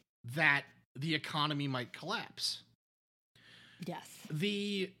that the economy might collapse. Yes.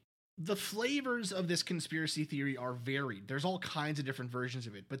 The flavors of this conspiracy theory are varied. There's all kinds of different versions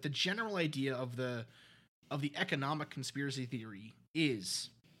of it, but the general idea of the economic conspiracy theory is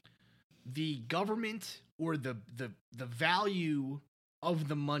the government or the value of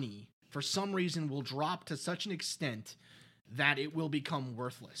the money for some reason will drop to such an extent that it will become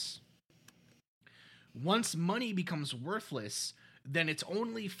worthless. Once money becomes worthless, then it's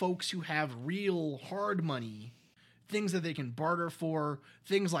only folks who have real hard money, things that they can barter for,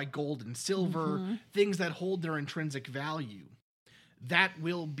 things like gold and silver, things that hold their intrinsic value, that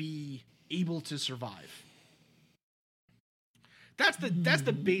will be able to survive. That's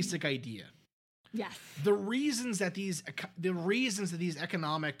the basic idea. Yes. The reasons that these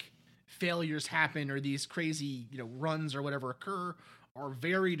economic failures happen, or these crazy, runs or whatever occur, are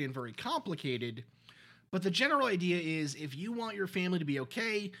varied and very complicated. But the general idea is, if you want your family to be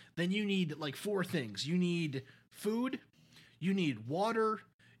okay, then you need like 4 things. You need food, you need water,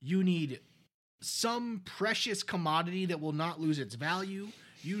 you need some precious commodity that will not lose its value,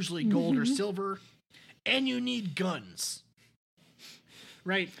 usually gold or silver, and you need guns.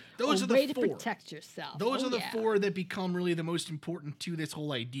 Right? Those are the 4. Way to protect yourself. Those are the 4 that become really the most important to this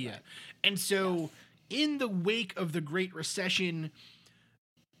whole idea. Right. And so, in the wake of the Great Recession,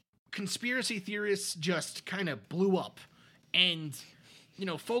 conspiracy theorists just kind of blew up. And,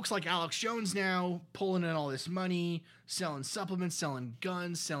 folks like Alex Jones now pulling in all this money, selling supplements, selling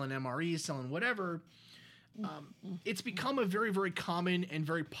guns, selling MREs, selling whatever. It's become a very, very common and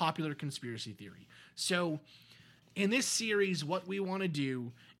very popular conspiracy theory. So, in this series, what we want to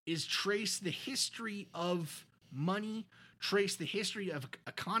do is trace the history of money, trace the history of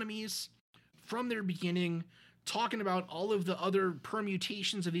economies from their beginning, talking about all of the other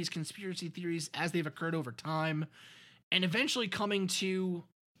permutations of these conspiracy theories as they've occurred over time, and eventually coming to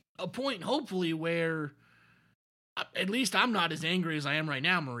a point, hopefully, where at least I'm not as angry as I am right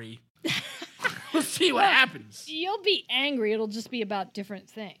now, Marie. We'll see what happens. You'll be angry. It'll just be about different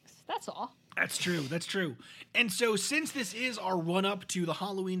things. That's all. That's true. That's true. And so, since this is our run-up to the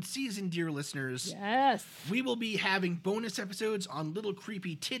Halloween season, dear listeners, yes, we will be having bonus episodes on little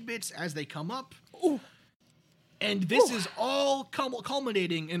creepy tidbits as they come up. Ooh. And this is all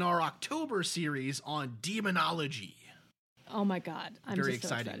culminating in our October series on demonology. Oh my God. I'm very just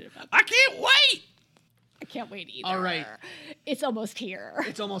exciting. so excited about that. I can't wait! I can't wait either. All right. It's almost here.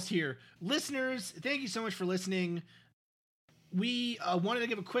 It's almost here. Listeners, thank you so much for listening. We wanted to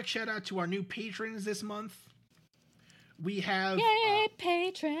give a quick shout out to our new patrons this month. We have... Yay,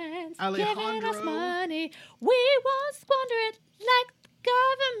 patrons, Alejandro, giving us money. We won't squander it like the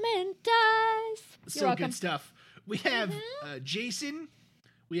government does. So good stuff. We have Jason,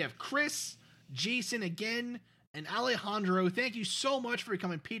 we have Chris, Jason again, and Alejandro. Thank you so much for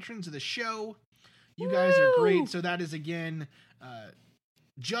becoming patrons of the show. You guys are great. So that is, again,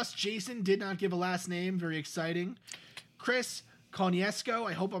 just Jason, did not give a last name. Very exciting. Chris Coniesco,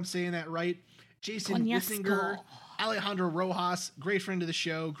 I hope I'm saying that right. Jason Wissinger, Alejandro Rojas, great friend of the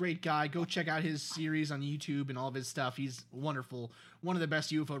show, great guy. Go check out his series on YouTube and all of his stuff. He's wonderful. One of the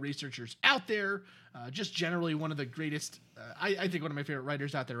best UFO researchers out there. Just generally one of the greatest, I think one of my favorite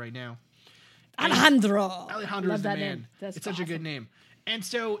writers out there right now. Alejandro is the man. Name. It's such a good name. And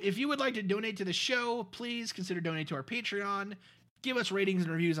so if you would like to donate to the show, please consider donating to our Patreon. Give us ratings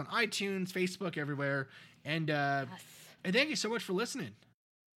and reviews on iTunes, Facebook, everywhere. And and thank you so much for listening.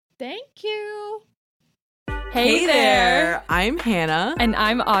 Thank you. Hey there! I'm Hannah. And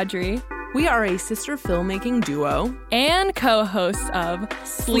I'm Audrey. We are a sister filmmaking duo and co-hosts of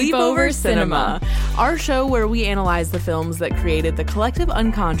Sleepover Cinema, our show where we analyze the films that created the collective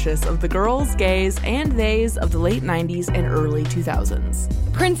unconscious of the girls, gays, and theys of the late 90s and early 2000s.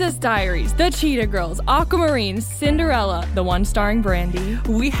 Princess Diaries, The Cheetah Girls, Aquamarine, Cinderella, the one starring Brandy.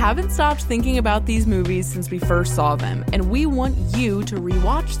 We haven't stopped thinking about these movies since we first saw them, and we want you to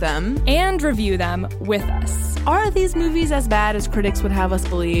rewatch them and review them with us. Are these movies as bad as critics would have us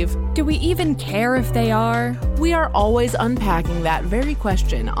believe? Do we even care if they are? We are always unpacking that very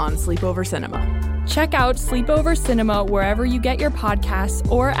question on Sleepover Cinema. Check out Sleepover Cinema wherever you get your podcasts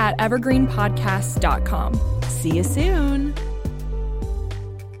or at evergreenpodcasts.com. See you soon.